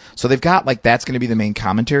dude. So they've got that's going to be the main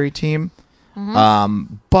commentary team.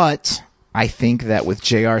 But I think that with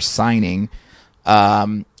JR signing,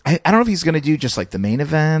 I don't know if he's going to do just like the main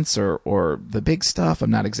events or the big stuff. I'm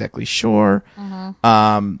not exactly sure.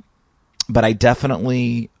 But I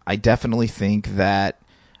definitely think that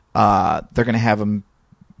they're going to have him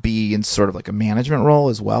be in sort of like a management role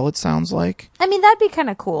as well, it sounds like. I mean, that'd be kind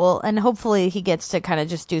of cool, and hopefully he gets to kind of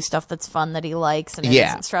just do stuff that's fun that he likes and it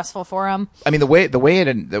isn't stressful for him. I mean, the way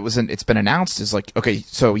it's been announced is like, okay,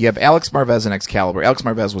 so you have Alex Marvez and Excalibur. Alex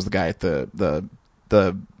Marvez was the guy at the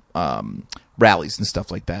rallies and stuff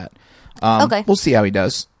like that. Okay. We'll see how he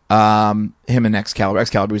does. Him and Excalibur.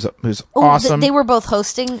 Excalibur who's awesome. They were both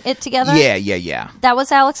hosting it together? Yeah. That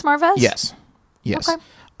was Alex Marvez? Yes. Okay.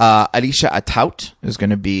 Alicia Atout is going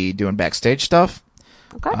to be doing backstage stuff.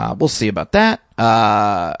 Okay. We'll see about that.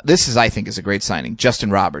 This I think is a great signing. Justin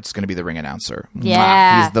Roberts is going to be the ring announcer.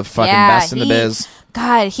 Yeah. He's the fucking best in the biz.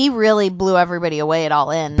 God, he really blew everybody away at All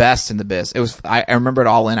In. Best in the biz. It was. I remember at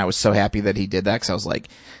All In, I was so happy that he did that because I was like,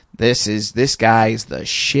 this guy is the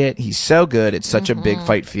shit. He's so good. It's such a big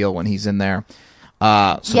fight feel when he's in there.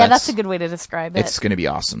 So that's a good way to describe it. It's going to be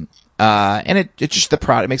awesome. And it just the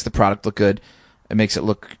product makes the product look good. It makes it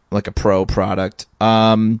look like a pro product.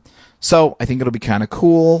 So I think it'll be kind of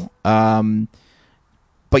cool.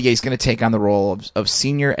 But yeah, he's going to take on the role of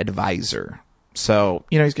senior advisor. So,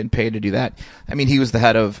 he's getting paid to do that. I mean, he was the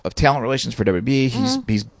head of talent relations for WWE.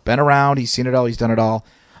 He's been around. He's seen it all. He's done it all.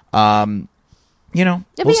 It'd we'll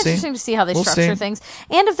be interesting to see how they structure things.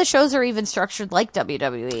 And if the shows are even structured like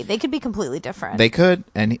WWE, they could be completely different. They could.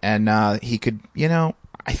 And he could,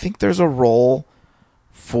 I think there's a role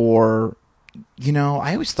for,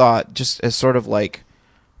 I always thought just as sort of like,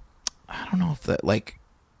 I don't know if that, like,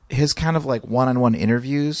 his kind of like one-on-one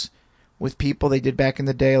interviews with people they did back in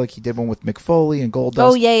the day, like he did one with Mick Foley and Goldust.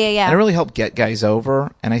 Oh, yeah. And it really helped get guys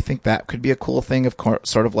over, and I think that could be a cool thing of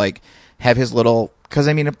sort of like have his little, because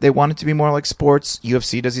I mean, if they want it to be more like sports,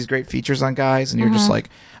 UFC does these great features on guys, and you're just like,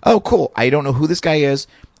 oh, cool, I don't know who this guy is.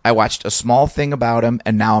 I watched a small thing about him,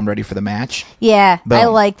 and now I'm ready for the match. Yeah, Boom. I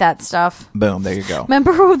like that stuff. Boom, there you go.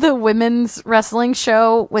 Remember the women's wrestling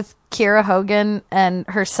show with Kiera Hogan and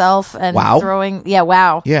herself and throwing... Yeah,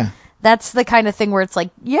 wow. Yeah. That's the kind of thing where it's like,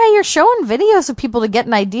 yeah, you're showing videos of people to get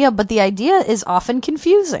an idea, but the idea is often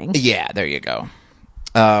confusing. Yeah, there you go.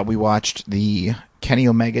 We watched the Kenny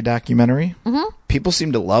Omega documentary. Mm-hmm. People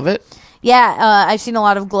seem to love it. Yeah, I've seen a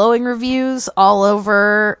lot of glowing reviews all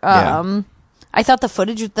over. I thought the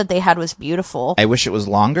footage that they had was beautiful. I wish it was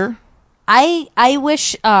longer. I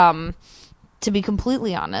wish, to be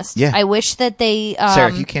completely honest, I wish that they...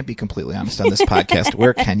 Sarah, you can't be completely honest on this podcast.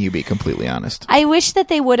 Where can you be completely honest? I wish that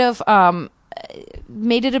they would have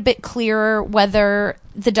made it a bit clearer whether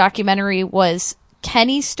the documentary was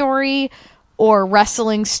Kenny's story or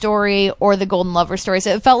wrestling story or the Golden Lover story.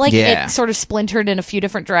 So it felt like it sort of splintered in a few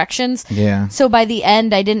different directions. Yeah. So by the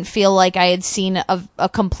end, I didn't feel like I had seen a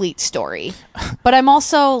complete story. But I'm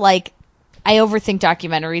also like, I overthink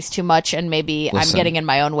documentaries too much, and maybe I'm getting in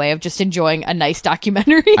my own way of just enjoying a nice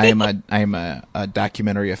documentary. I am a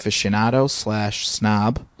documentary aficionado /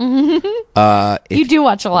 snob. You do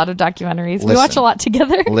watch a lot of documentaries. We watch a lot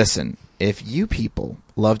together. Listen, if you people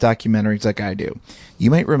love documentaries like I do,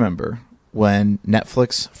 you might remember when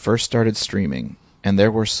Netflix first started streaming, and there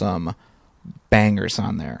were some bangers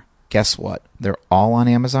on there. Guess what? They're all on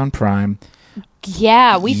Amazon Prime.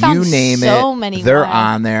 Yeah, we found so many. They're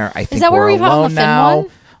on there. I think is that where we're we found alone the now.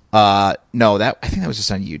 Finn one? No, I think that was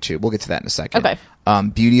just on YouTube. We'll get to that in a second. Okay.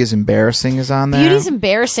 Beauty is Embarrassing is on there. Beauty's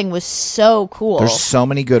Embarrassing was so cool. There's so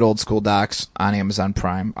many good old school docs on Amazon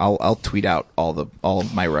Prime. I'll tweet out all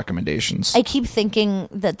of my recommendations. I keep thinking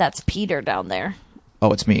that that's Peter down there.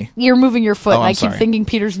 Oh, it's me. You're moving your foot, and I sorry. keep thinking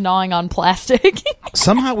Peter's gnawing on plastic.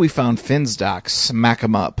 Somehow we found Finn's doc, Smack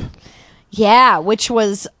 'em Up. Yeah, which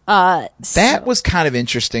was... that was kind of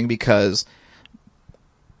interesting because...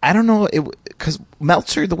 I don't know, because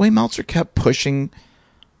the way Meltzer kept pushing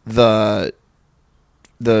the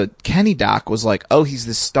Kenny doc was like, oh, he's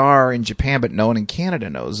the star in Japan, but no one in Canada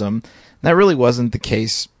knows him. That really wasn't the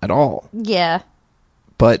case at all. Yeah.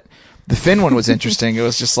 But... the Finn one was interesting. It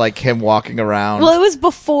was just like him walking around. Well,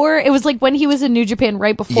 it was like when he was in New Japan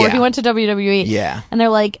right before he went to WWE. Yeah. And they're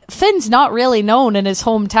like, Finn's not really known in his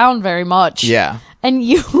hometown very much. Yeah. And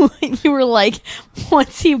you were like,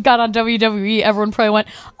 once he got on WWE, everyone probably went,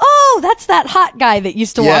 oh, that's that hot guy that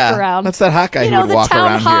used to walk around. That's that hot guy who would walk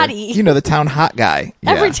around hottie. here. You know, the town hot guy.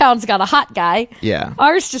 Yeah. Every town's got a hot guy. Yeah.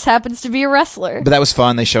 Ours just happens to be a wrestler. But that was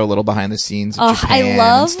fun. They show a little behind the scenes of Japan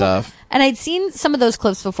and stuff. And I'd seen some of those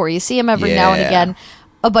clips before. You see them every now and again.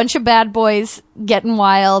 A bunch of bad boys getting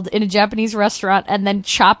wild in a Japanese restaurant and then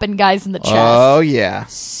chopping guys in the chest. Oh, yeah.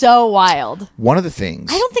 So wild. One of the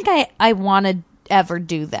things... I don't think I want to ever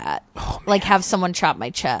do that. Oh, like have someone chop my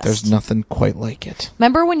chest. There's nothing quite like it.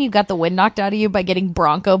 Remember when you got the wind knocked out of you by getting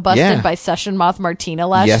Bronco busted by Session Moth Martina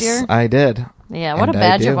last year? Yes, I did. Yeah, what a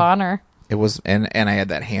badge of honor. It was, and I had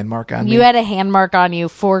that hand mark on me. You had a hand mark on you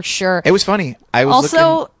for sure. It was funny. I was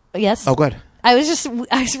also... Yes. Oh, good. I was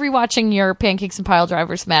rewatching your Pancakes and Pile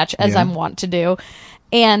Drivers match, as I'm wont to do.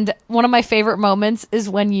 And one of my favorite moments is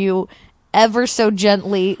when you ever so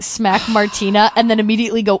gently smack Martina and then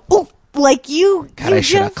immediately go, ooh, like you. God, I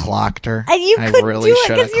should have clocked her. And you couldn't do it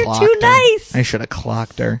because you're too nice. I should have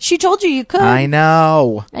clocked her. She told you could. I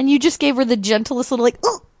know. And you just gave her the gentlest little like,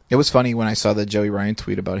 ooh. It was funny when I saw the Joey Ryan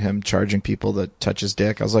tweet about him charging people to touch his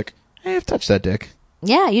dick. I was like, hey, I've touched that dick.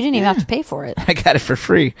 Yeah, you didn't even have to pay for it. I got it for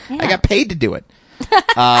free. Yeah. I got paid to do it.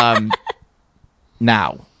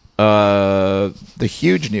 Now, the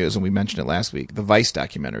huge news, and we mentioned it last week, the Vice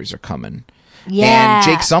documentaries are coming. Yeah. And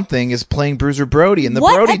Jake Something is playing Bruiser Brody in the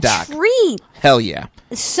Brody doc. What a treat. Hell yeah.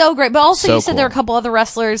 So great. But also so you said cool. there are a couple other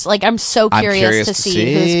wrestlers. Like, I'm so curious to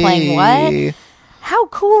see who's playing what. How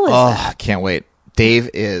cool is that? Oh, can't wait. Dave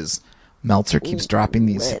is Meltzer keeps dropping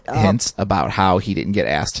these hints about how he didn't get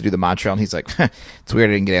asked to do the Montreal, and he's like, it's weird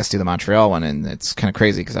I didn't get asked to do the Montreal one, and it's kind of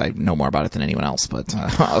crazy because I know more about it than anyone else, but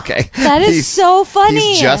okay. That is so funny.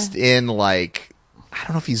 He's just in, like, I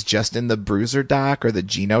don't know if he's just in the Bruiser doc or the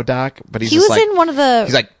Gino doc, but he was in one of the...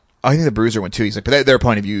 He's like, I think the Bruiser one too. He's like, but their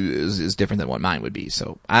point of view is different than what mine would be,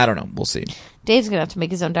 so I don't know. We'll see. Dave's going to have to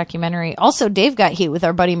make his own documentary. Also, Dave got heat with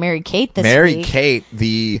our buddy Mary Kate this week. Mary Kate,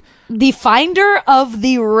 the finder of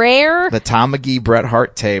the rare... The Tom McGee Bret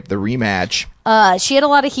Hart tape, the rematch. She had a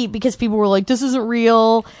lot of heat because people were like, this isn't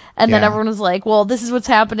real. And then everyone was like, well, this is what's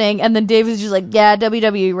happening. And then Dave was just like, yeah,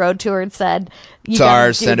 WWE wrote to her and said, it's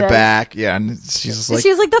ours, send it back. Yeah, and she's just like... She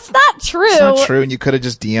was like, that's not true. It's not true, and you could have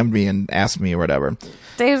just DM'd me and asked me or whatever.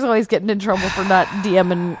 Dave's always getting in trouble for not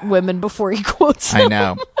DMing women before he quotes them. I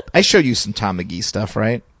know. I showed you some Tom McGee stuff,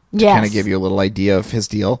 right? Yeah. Kind of give you a little idea of his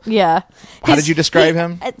deal. Yeah. How did you describe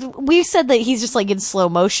him? We said that he's just like in slow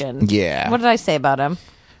motion. Yeah. What did I say about him?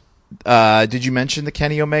 Did you mention the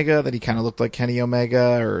Kenny Omega, that he kind of looked like Kenny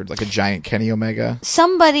Omega or like a giant Kenny Omega?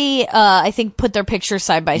 Somebody, I think, put their pictures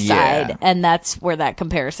side by side, and that's where that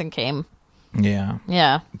comparison came. Yeah.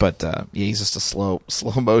 Yeah. But he's just a slow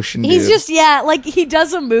motion dude. He's just, like he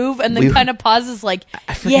does a move and then kind of pauses like,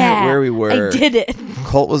 I forget where we were. I did it.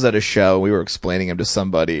 Colt was at a show. We were explaining him to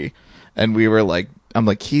somebody, and we were like, I'm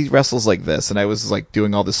like, he wrestles like this, and I was like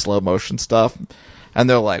doing all this slow motion stuff. And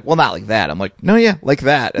they're like, well, not like that. I'm like, no, yeah, like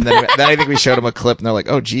that. And then I think we showed them a clip, and they're like,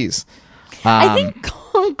 oh, geez. I think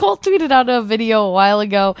Colt tweeted out a video a while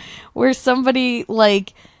ago where somebody,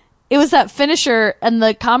 like, it was that finisher, and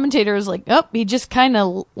the commentator was like, oh, he just kind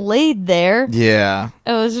of laid there. Yeah.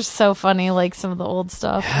 It was just so funny, like some of the old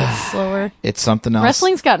stuff that's slower. It's something else.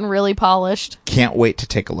 Wrestling's gotten really polished. Can't wait to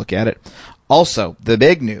take a look at it. Also, the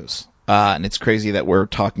big news. And it's crazy that we're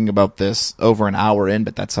talking about this over an hour in,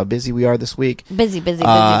 but that's how busy we are this week. Busy.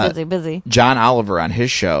 John Oliver on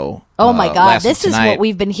his show. Oh my God, this is what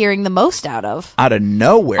we've been hearing the most out of. Out of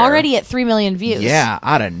nowhere. Already at 3 million views. Yeah,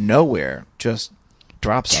 out of nowhere. Just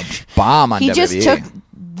drops a bomb on WWE. He just took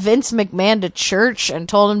Vince McMahon to church and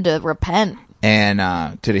told him to repent.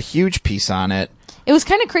 And did a huge piece on it. It was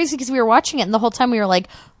kind of crazy because we were watching it, and the whole time we were like,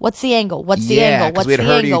 what's the angle? What's the angle? What's the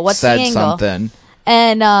angle? What's the angle? Something.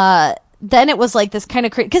 And then it was like this kind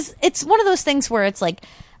of crazy, because it's one of those things where it's like,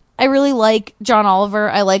 I really like John Oliver.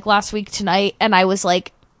 I like Last Week Tonight, and I was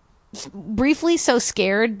like briefly so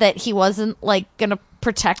scared that he wasn't like gonna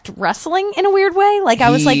protect wrestling in a weird way. Like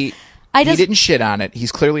I was like, he didn't shit on it.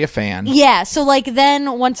 He's clearly a fan. Yeah. So like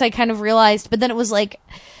then once I kind of realized, but then it was like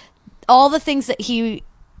all the things that he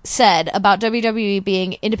said about WWE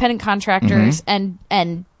being independent contractors and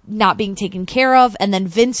not being taken care of, and then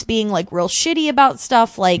Vince being like real shitty about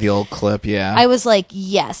stuff, like the old clip. Yeah, I was like,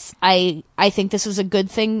 yes, I think this was a good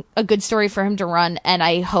thing, a good story for him to run, and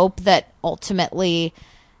I hope that ultimately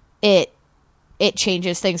it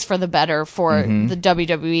changes things for the better for the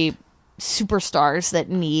WWE superstars that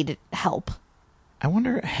need help. I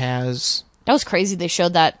wonder, that was crazy. They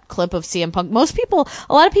showed that clip of CM Punk.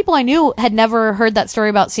 A lot of people I knew had never heard that story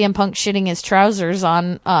about CM Punk shitting his trousers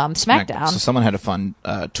on SmackDown. So someone had a fun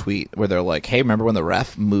tweet where they're like, hey, remember when the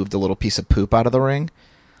ref moved a little piece of poop out of the ring?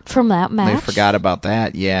 From that match? They forgot about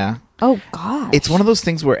that, yeah. Oh, God. It's one of those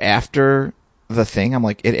things where after the thing, I'm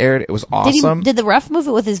like, it aired, it was awesome. Did the ref move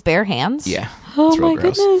it with his bare hands? Yeah. Oh, my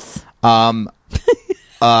goodness. But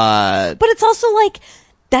it's also like,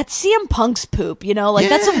 that's CM Punk's poop, you know? Like,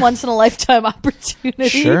 that's a once-in-a-lifetime opportunity.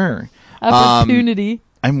 Sure. Opportunity.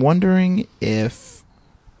 I'm wondering if...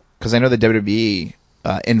 Because I know the WWE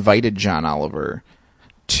invited John Oliver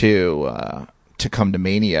to come to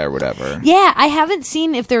Mania or whatever. Yeah, I haven't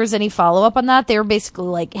seen if there was any follow-up on that. They were basically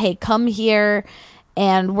like, hey, come here,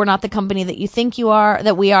 and we're not the company that you think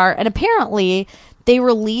we are. And apparently... they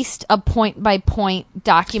released a point-by-point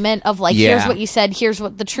document of, like, here's what you said, here's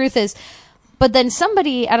what the truth is. But then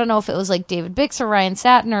somebody, I don't know if it was like David Bix or Ryan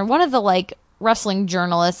Satin or one of the like wrestling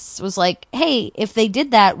journalists was like, hey, if they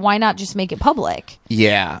did that, why not just make it public?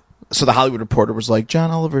 Yeah. So the Hollywood Reporter was like,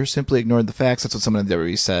 John Oliver simply ignored the facts. That's what someone in the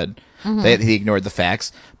WWE said. He ignored the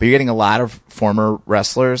facts. But you're getting a lot of former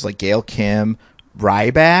wrestlers like Gail Kim,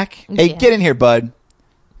 Ryback. Hey, get in here, bud.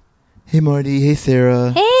 Hey, Marty. Hey,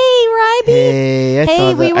 Sarah. Hey, Ryby.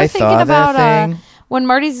 Hey, we were thinking about thing. When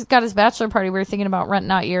Marty's got his bachelor party, we were thinking about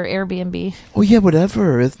renting out your Airbnb. Oh, yeah,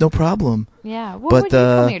 whatever. It's no problem. Yeah. What would you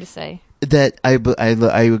come here to say? That I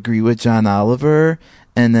agree with John Oliver,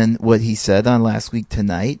 and then what he said on Last Week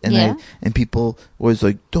Tonight. And and people was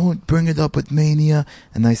like, don't bring it up with Mania.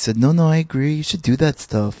 And I said, no, I agree. You should do that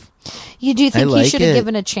stuff. You do think he should have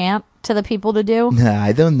given a chant to the people to do? Nah,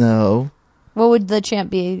 I don't know. What would the chant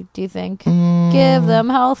be, do you think? Give them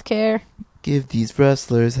health care. Give these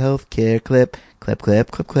wrestlers health care. Clip, clap,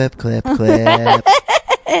 clap, clap, clap, clap, clap.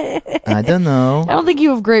 I don't know. I don't think you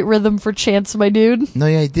have great rhythm for chants, my dude. No,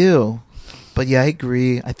 yeah, I do. But yeah, I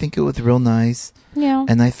agree. I think it was real nice. Yeah.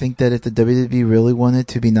 And I think that if the WWE really wanted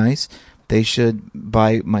to be nice, they should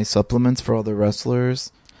buy my supplements for all the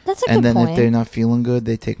wrestlers. That's a good point. And then if point. they're not feeling good,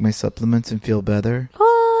 they take my supplements and feel better.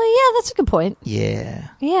 Yeah, that's a good point. Yeah.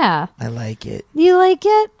 Yeah. I like it. You like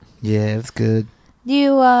it? Yeah, it's good.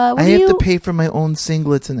 You, I have to pay for my own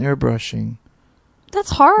singlets and airbrushing.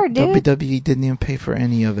 That's hard, dude. WWE didn't even pay for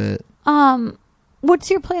any of it.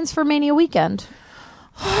 What's your plans for Mania weekend?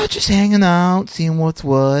 Just hanging out, seeing what's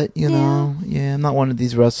what, you know. Yeah, I'm not one of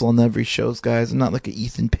these wrestle on every shows guys. I'm not like an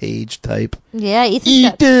Ethan Page type. Yeah,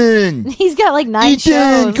 Ethan! He's got like 9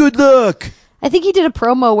 shows. Ethan, good luck! I think he did a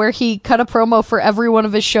promo where he cut a promo for every one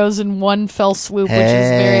of his shows in one fell swoop, which is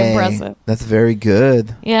very impressive. That's very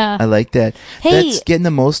good. Yeah. I like that. Hey. That's getting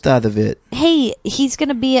the most out of it. Hey, he's going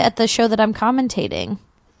to be at the show that I'm commentating.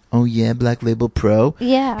 Oh, yeah, Black Label Pro?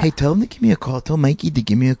 Yeah. Hey, tell him to give me a call. Tell Mikey to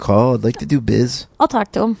give me a call. I'd like to do biz. I'll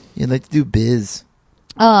talk to him. Yeah, I'd like to do biz.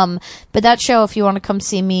 But that show, if you want to come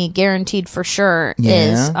see me, guaranteed for sure,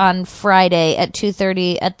 Yeah. is on Friday at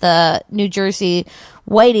 2:30 at the New Jersey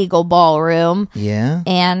White Eagle Ballroom. Yeah?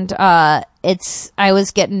 And I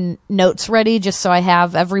was getting notes ready just so I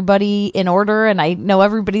have everybody in order and I know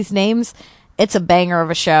everybody's names. It's a banger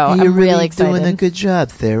of a show. You're I'm really excited. doing a good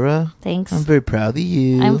job, Sarah. Thanks. I'm very proud of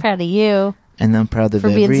you. I'm proud of you And I'm proud of for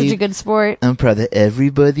being such a good sport. I'm proud of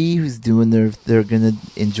everybody who's doing they're gonna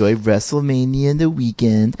enjoy WrestleMania in the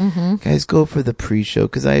weekend. Mm-hmm. Guys, go for the pre-show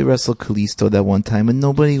because I wrestled Kalisto that one time and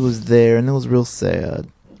nobody was there and it was real sad.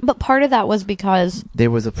 But part of that was because There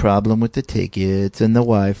was a problem with the tickets and the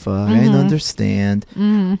Wi-Fi. I understand,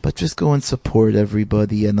 but just go and support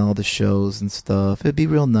everybody and all the shows and stuff. It'd be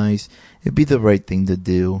real nice. It'd be the right thing to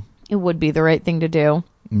do. it would be the right thing to do.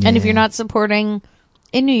 And if Yeah. you're not supporting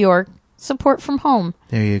in New York, support from home.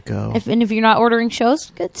 There you go. If you're not ordering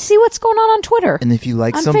shows, see what's going on Twitter. And if you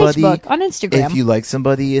like on somebody, Facebook, on Instagram. if you like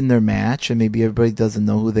somebody in their match, and maybe everybody doesn't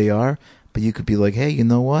know who they are, but you could be like, hey, you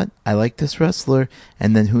know what? I like this wrestler,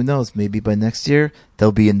 and then who knows? Maybe by next year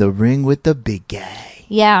they'll be in the ring with the big guy.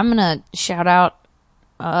 Yeah, I'm gonna shout out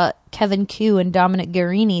Kevin Q and Dominic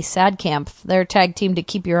Guarini, Sad Camp. They're a tag team to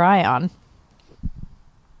keep your eye on.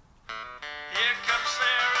 Here comes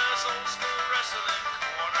Sarah's old school wrestling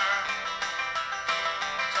corner.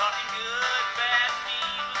 Talking good, bad,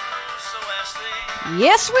 mean, Russo Wesley.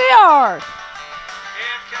 Yes, we are.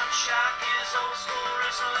 Here comes Shocky's old school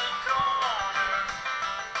wrestling corner.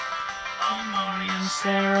 On Marty and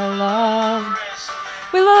Sarah Love. Wrestling.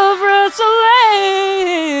 We love wrestling.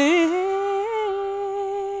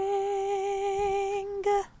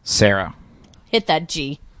 Sarah, Hit that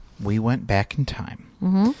G. we went back in time.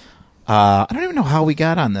 I don't even know how we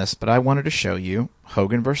got on this, but I wanted to show you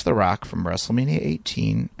Hogan vs. The Rock from WrestleMania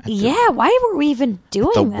 18. At Yeah, why were we even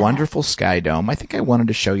doing the that? wonderful Sky Dome. I think I wanted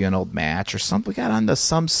to show you an old match or something. We got onto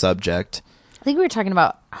some subject I think we were talking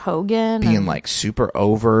about Hogan. being like super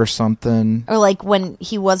over or something. or like when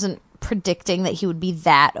he wasn't predicting that he would be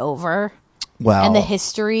that over. Well, And the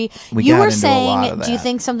history. we You got were into a lot saying, of do you that.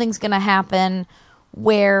 think something's going to happen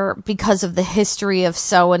where, because of the history of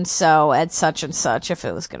so-and-so at such and such, if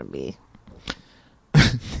it was going to be...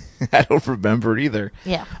 I don't remember it either.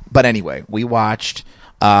 Yeah. But anyway, we watched.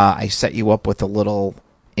 I set you up with a little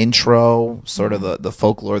intro, sort of the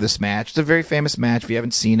folklore of this match. It's a very famous match. If you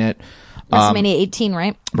haven't seen it, WrestleMania 18,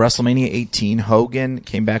 right? WrestleMania 18. Hogan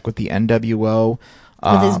came back with the NWO.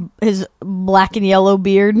 With his black and yellow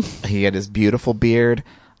beard. He had his beautiful beard.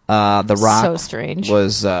 The Rock So strange.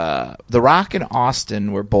 was The Rock and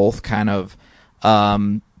Austin were both kind of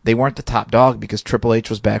they weren't the top dog because Triple H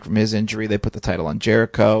was back from his injury. They put the title on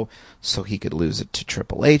Jericho so he could lose it to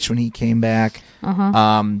Triple H when he came back.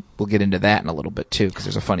 We'll get into that in a little bit too because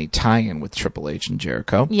there's a funny tie-in with Triple H and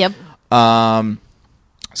Jericho. Yep.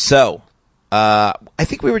 So I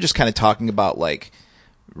think we were just kind of talking about like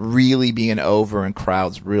really being over and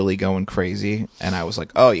crowds really going crazy. And I was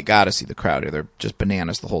like, oh, you got to see the crowd here. They're just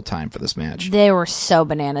bananas the whole time for this match. They were so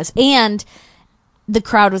bananas. And the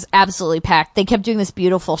crowd was absolutely packed. They kept doing this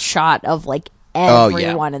beautiful shot of like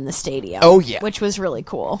everyone in the stadium. Oh, yeah. Which was really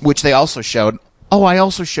cool. Which they also showed. Oh, I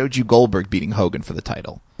also showed you Goldberg beating Hogan for the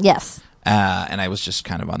title. Yes. And I was just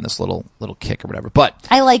kind of on this little kick or whatever. But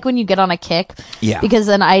I like when you get on a kick. Yeah. Because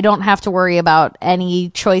then I don't have to worry about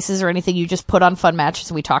any choices or anything. You just put on fun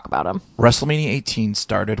matches and we talk about them. WrestleMania 18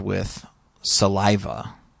 started with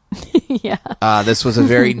Saliva. Yeah. This was a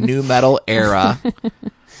very new metal era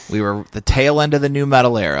We were the tail end of the new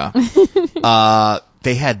metal era.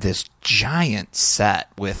 They had this giant set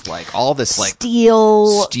with like all this like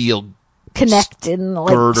steel connecting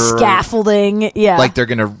like girder, scaffolding. Yeah. Like they're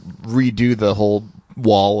going to redo the whole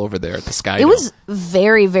wall over there at the Sky It Dome. was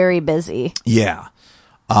very, very busy. Yeah.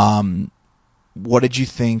 What did you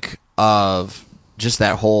think of just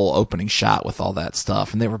that whole opening shot with all that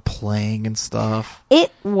stuff? And they were playing and stuff.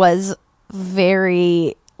 It was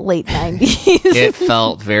very late 90s. It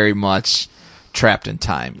felt very much trapped in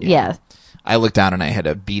time. Yeah. I looked down and I had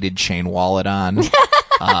a beaded chain wallet on.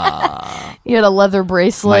 You had a leather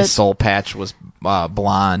bracelet. My soul patch was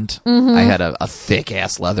blonde. Mm-hmm. I had a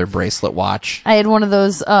thick-ass leather bracelet watch. I had one of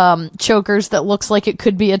those chokers that looks like it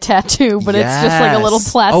could be a tattoo, but it's just like a little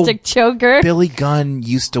plastic choker. Billy Gunn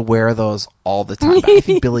used to wear those all the time. I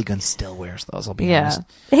think Billy Gunn still wears those, I'll be honest.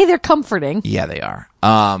 Hey, they're comforting. Yeah, they are.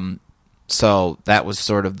 So that was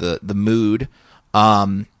sort of the mood.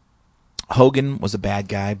 Hogan was a bad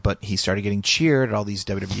guy, but he started getting cheered at all these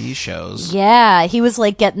WWE shows. Yeah, he was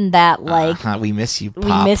like getting that like we miss you, Pop.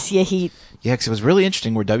 We miss you heat. Yeah, because it was really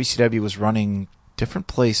interesting where WCW was running different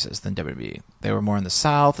places than WWE. They were more in the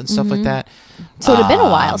South and stuff like that. So it had been a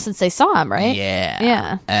while since they saw him, right?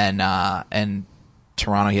 Yeah. And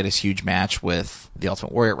Toronto, he had this huge match with The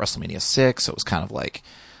Ultimate Warrior at WrestleMania 6, so it was kind of like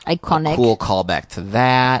iconic. A cool callback to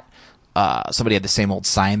that. Somebody had the same old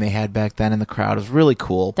sign they had back then in the crowd. It was really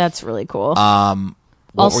cool. That's really cool.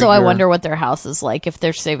 Also, I wonder what their house is like if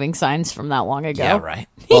they're saving signs from that long ago. Yeah, right.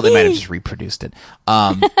 Well, they might have just reproduced it.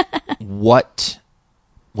 What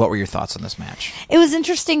were your thoughts on this match? It was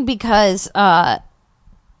interesting because Hulk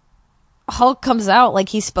comes out like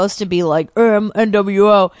he's supposed to be like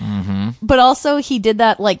NWO, but also he did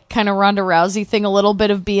that like kind of Ronda Rousey thing a little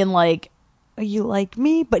bit of being like, "Are you like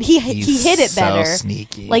me?" But he hit it better. So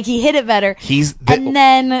sneaky. Like he hit it better. He's the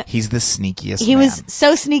sneakiest. He was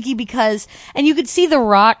so sneaky because, and you could see The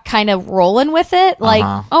Rock kind of rolling with it,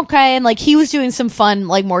 like okay, and like he was doing some fun,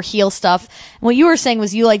 like more heel stuff. And what you were saying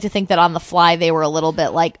was you like to think that on the fly they were a little bit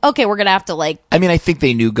like, okay, we're gonna have to like. I mean, I think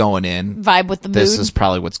they knew going in vibe with the mood. This is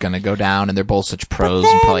probably what's going to go down, and they're both such pros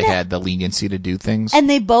and probably had the leniency to do things. And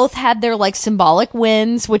they both had their like symbolic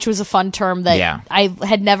wins, which was a fun term that I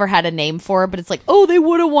had never had a name for. But it's like, oh, they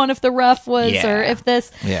would have won if the ref was, or if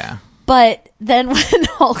this. Yeah. But then when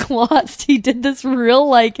Hulk lost, he did this real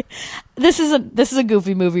like, this is a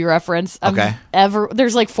Goofy movie reference. Okay.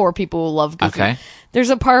 There's like 4 people who love Goofy. Okay. There's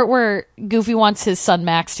a part where Goofy wants his son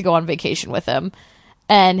Max to go on vacation with him.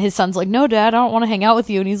 And his son's like, "No, Dad, I don't want to hang out with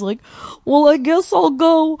you." And he's like, "Well, I guess I'll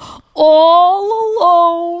go all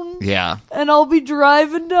alone. Yeah. And I'll be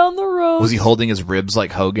driving down the road." Was he holding his ribs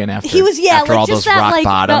like Hogan after? He was, after like all just those that, rock like,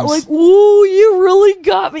 bottoms. that, like, "Ooh, you really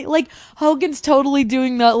got me." Like Hogan's totally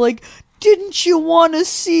doing that, like, "Didn't you want to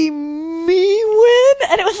see me win?"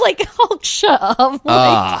 And it was like, "Hulk, shut up."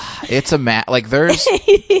 Like, it's a like there's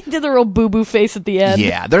he did the real boo boo face at the end.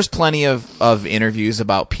 Yeah, there's plenty of interviews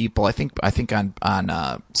about people. I think on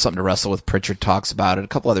Something to Wrestle with Pritchard talks about it. A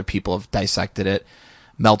couple other people have dissected it.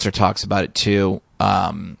 Meltzer talks about it too.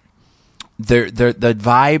 The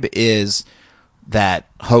vibe is that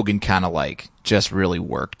Hogan kind of like just really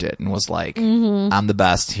worked it and was like, "I'm the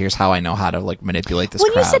best. Here's how I know how to like manipulate this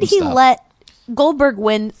crowd." When you said and he stuff. let Goldberg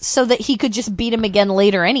win so that he could just beat him again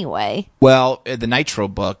later anyway. Well, the Nitro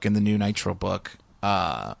book, in the new Nitro book,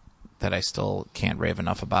 that I still can't rave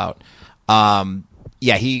enough about.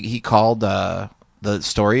 He called, the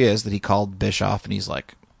story is that he called Bischoff and he's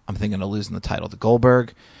like, "I'm thinking of losing the title to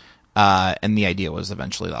Goldberg." And the idea was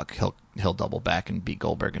eventually like he'll double back and beat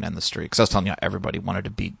Goldberg and end the streak. Because I was telling you, everybody wanted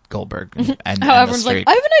to beat Goldberg and end How the everyone's streak. like,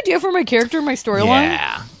 "I have an idea for my character, my storyline."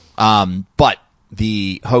 Yeah. But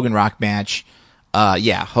the Hogan Rock match,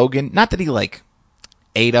 Hogan, not that he like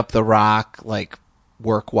ate up the Rock like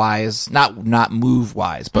work wise, not move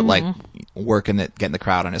wise, but like working it, getting the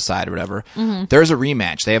crowd on his side or whatever. There's a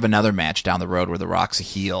rematch. They have another match down the road where the Rock's a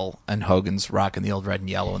heel and Hogan's rocking the old red and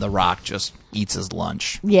yellow, and the Rock just eats his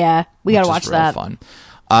lunch. Yeah, we gotta watch real that. Fun.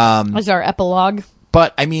 As our epilogue.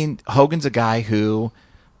 But I mean, Hogan's a guy who,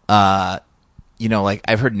 like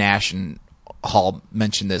I've heard Nash and Hall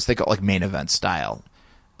mention this. They go like main event style.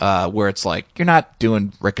 Where it's like you're not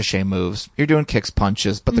doing ricochet moves, you're doing kicks,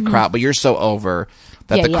 punches, but the crowd, but you're so over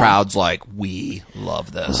that the crowd's like, "We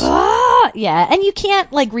love this." Yeah, and you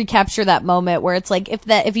can't like recapture that moment where it's like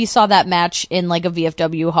if you saw that match in like a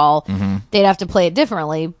VFW hall, they'd have to play it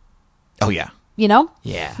differently. Oh yeah, you know,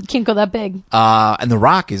 yeah, you can't go that big. And the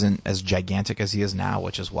Rock isn't as gigantic as he is now,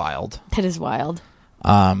 which is wild. That is wild.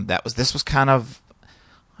 This was kind of,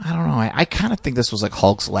 I don't know. I kind of think this was like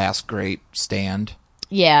Hulk's last great stand.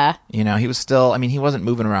 Yeah. You know, he was still, I mean, he wasn't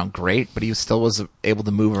moving around great, but he still was able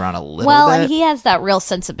to move around a little Well, bit. and he has that real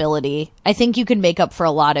sensibility. I think you can make up for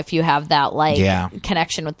a lot if you have that, like,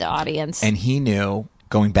 connection with the audience. And he knew,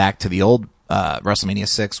 going back to the old WrestleMania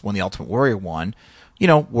 6 when the Ultimate Warrior won, you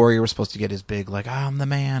know, Warrior was supposed to get his big, like, I'm the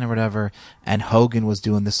man or whatever. And Hogan was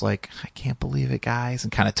doing this, like, I can't believe it, guys,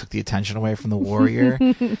 and kind of took the attention away from the Warrior.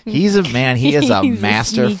 He's a man. He is a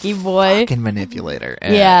master fucking manipulator.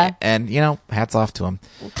 And, and, you know, hats off to him.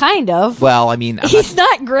 Kind of. Well, I mean, he's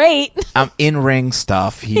not great. In-ring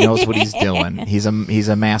stuff. He knows what he's doing. He's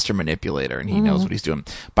a master manipulator, and he knows what he's doing.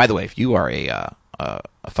 By the way, if you are a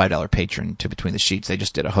 $5 patron to Between the Sheets, they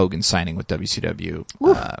just did a Hogan signing with WCW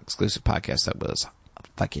exclusive podcast that was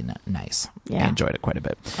fucking nice. Yeah. I enjoyed it quite a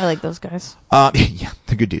bit. I like those guys. Yeah,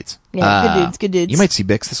 they're good dudes. Yeah, good dudes. You might see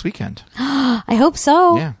Bix this weekend. I hope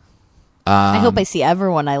so. Yeah. I hope I see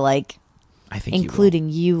everyone I like, I think including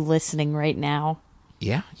you listening right now.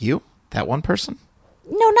 Yeah, you? That one person?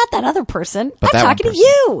 No, not that other person. But I'm talking to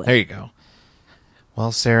you. There you go.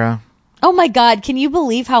 Well, Sarah. Oh my God! Can you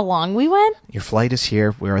believe how long we went? Your flight is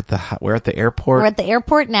here. We're at the airport. We're at the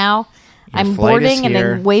airport now. I'm flight is boarding and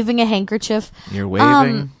here. I'm waving a handkerchief. You're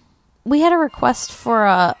waving. We had a request for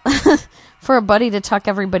a for a buddy to tuck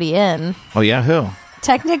everybody in. Oh yeah, who?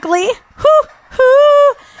 Technically,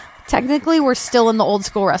 technically, we're still in the old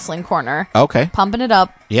school wrestling corner. Okay. Pumping it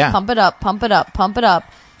up. Yeah. Pump it up. Pump it up. Pump it up.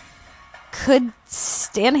 Could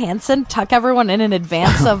Stan Hansen tuck everyone in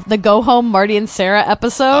advance of the Go Home Marty and Sarah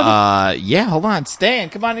episode? Yeah. Hold on, Stan.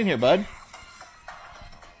 Come on in here, bud.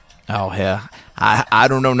 Oh yeah. I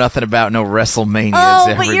don't know nothing about no WrestleManias. Oh,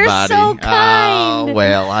 everybody. but you're so kind. Oh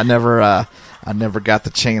well, I never got the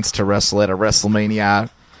chance to wrestle at a WrestleMania.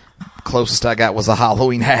 Closest I got was a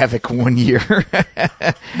Halloween Havoc one year.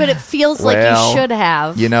 But it feels like you should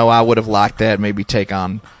have. You know, I would have liked that. Maybe take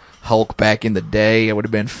on Hulk back in the day. It would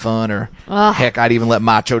have been fun. Or heck, I'd even let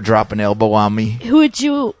Macho drop an elbow on me. Who would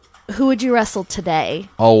you wrestle today?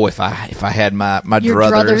 Oh, if I had my Your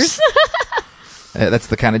druthers. That's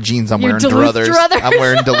the kind of jeans I'm Your wearing. Duluth Druthers. I'm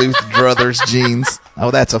wearing Duluth Druthers jeans.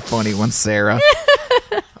 Oh, that's a funny one, Sarah.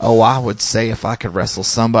 Oh, I would say if I could wrestle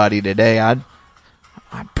somebody today, I'd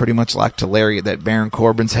pretty much like to lariat that Baron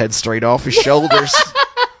Corbin's head straight off his shoulders.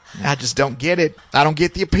 I just don't get it. I don't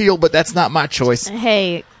get the appeal, but that's not my choice.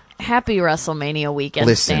 Hey, happy WrestleMania weekend,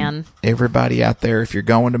 Listen, Stan. Everybody out there, if you're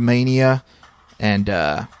going to Mania and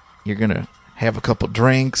you're going to have a couple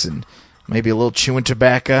drinks and maybe a little chewing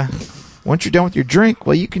tobacco, once you're done with your drink,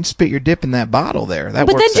 well, you can spit your dip in that bottle there. That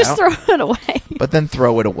but works then just out. throw it away. But then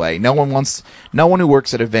throw it away. No one who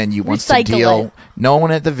works at a venue wants Recycle to deal. it. No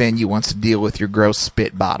one at the venue wants to deal with your gross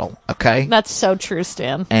spit bottle. Okay. That's so true,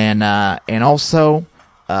 Stan. And also,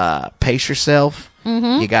 pace yourself.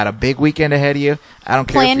 Mm-hmm. You got a big weekend ahead of you. I don't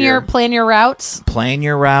care. Plan your routes. Plan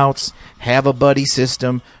your routes. Have a buddy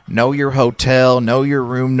system. Know your hotel. Know your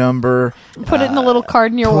room number. Put it in the little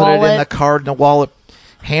card in your wallet. Put it in the card in the wallet.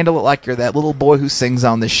 Handle it like you're that little boy who sings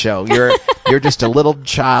on this show. You're just a little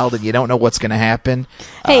child and you don't know what's going to happen.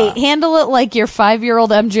 Hey, handle it like your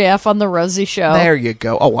 5-year-old MJF on the Rosie Show. There you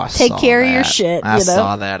go. Oh, I Take saw care that. of your shit. I you know?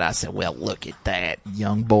 saw that. I said, well, look at that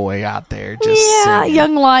young boy out there just Yeah, singing.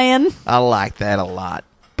 young lion. I like that a lot.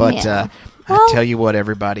 But Yeah. I tell you what,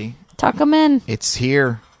 everybody, Tuck them in. it's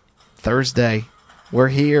here. Thursday. We're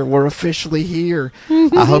here. We're officially here.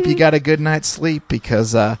 I hope you got a good night's sleep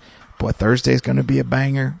because boy, Thursday's going to be a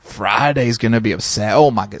banger. Friday's going to be a sad. Oh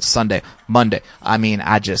my God, Sunday, Monday. I mean,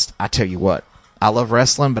 I tell you what, I love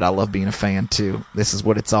wrestling, but I love being a fan too. This is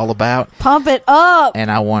what it's all about. Pump it up. And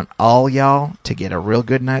I want all y'all to get a real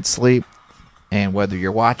good night's sleep. And whether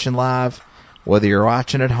you're watching live, whether you're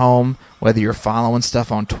watching at home, whether you're following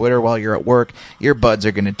stuff on Twitter while you're at work, your buds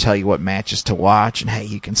are going to tell you what matches to watch. And hey,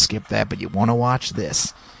 you can skip that, but you want to watch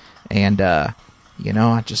this. And, you know,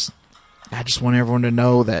 I just want everyone to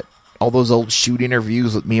know that all those old shoot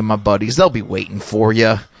interviews with me and my buddies, they'll be waiting for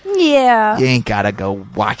you. Yeah. You ain't got to go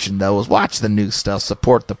watching those. Watch the new stuff.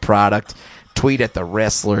 Support the product. Tweet at the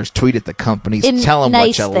wrestlers. Tweet at the companies. Tell them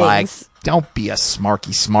nice what you things. like. Don't be a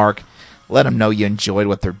smarky smark. Let them know you enjoyed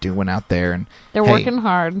what they're doing out there. And They're hey, working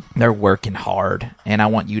hard. They're working hard. And I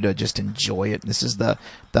want you to just enjoy it. This is the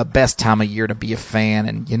best time of year to be a fan.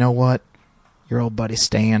 And you know what? Your old buddy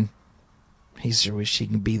Stan, he sure wish he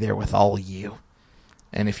can be there with all of you.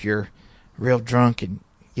 And if you're real drunk and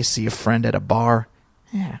you see a friend at a bar,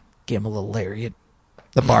 yeah, give him a little lariat.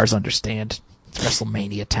 The bars understand. It's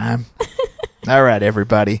WrestleMania time. All right,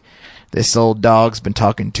 everybody. This old dog's been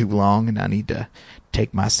talking too long, and I need to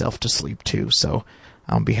take myself to sleep, too. So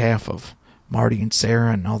on behalf of Marty and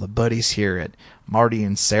Sarah and all the buddies here at Marty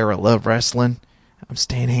and Sarah Love Wrestling, I'm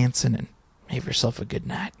Stan Hansen, and Have yourself a good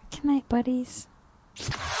night. Good night, buddies.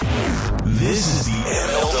 This is the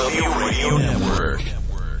MLW Radio Network.